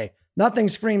hat day. Nothing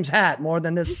screams hat more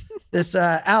than this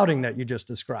outing that you just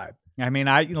described. I mean,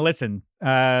 listen.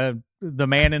 The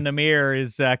man in the mirror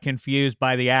is confused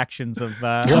by the actions of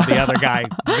the other guy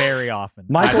very often.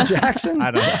 Michael Jackson?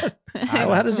 I don't know.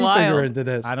 How does he figure into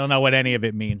this? I don't know what any of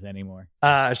it means anymore.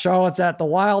 Charlotte's at the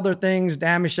Wilder Things.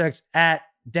 Damashek's at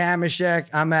Damashek.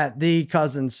 I'm at the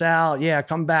Cousin Sal. Yeah,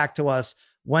 come back to us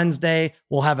Wednesday.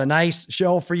 We'll have a nice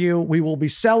show for you. We will be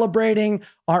celebrating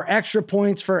our extra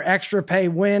points for extra pay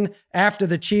win after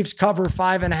the Chiefs cover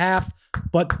 5.5.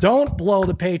 But don't blow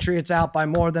the Patriots out by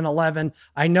more than 11.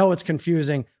 I know it's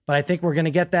confusing, but I think we're going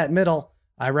to get that middle.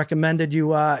 I recommended you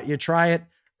try it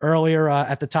earlier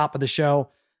at the top of the show.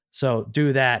 So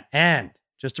do that. And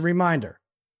just a reminder,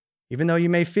 even though you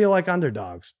may feel like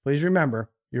underdogs, please remember,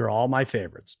 you're all my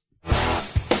favorites.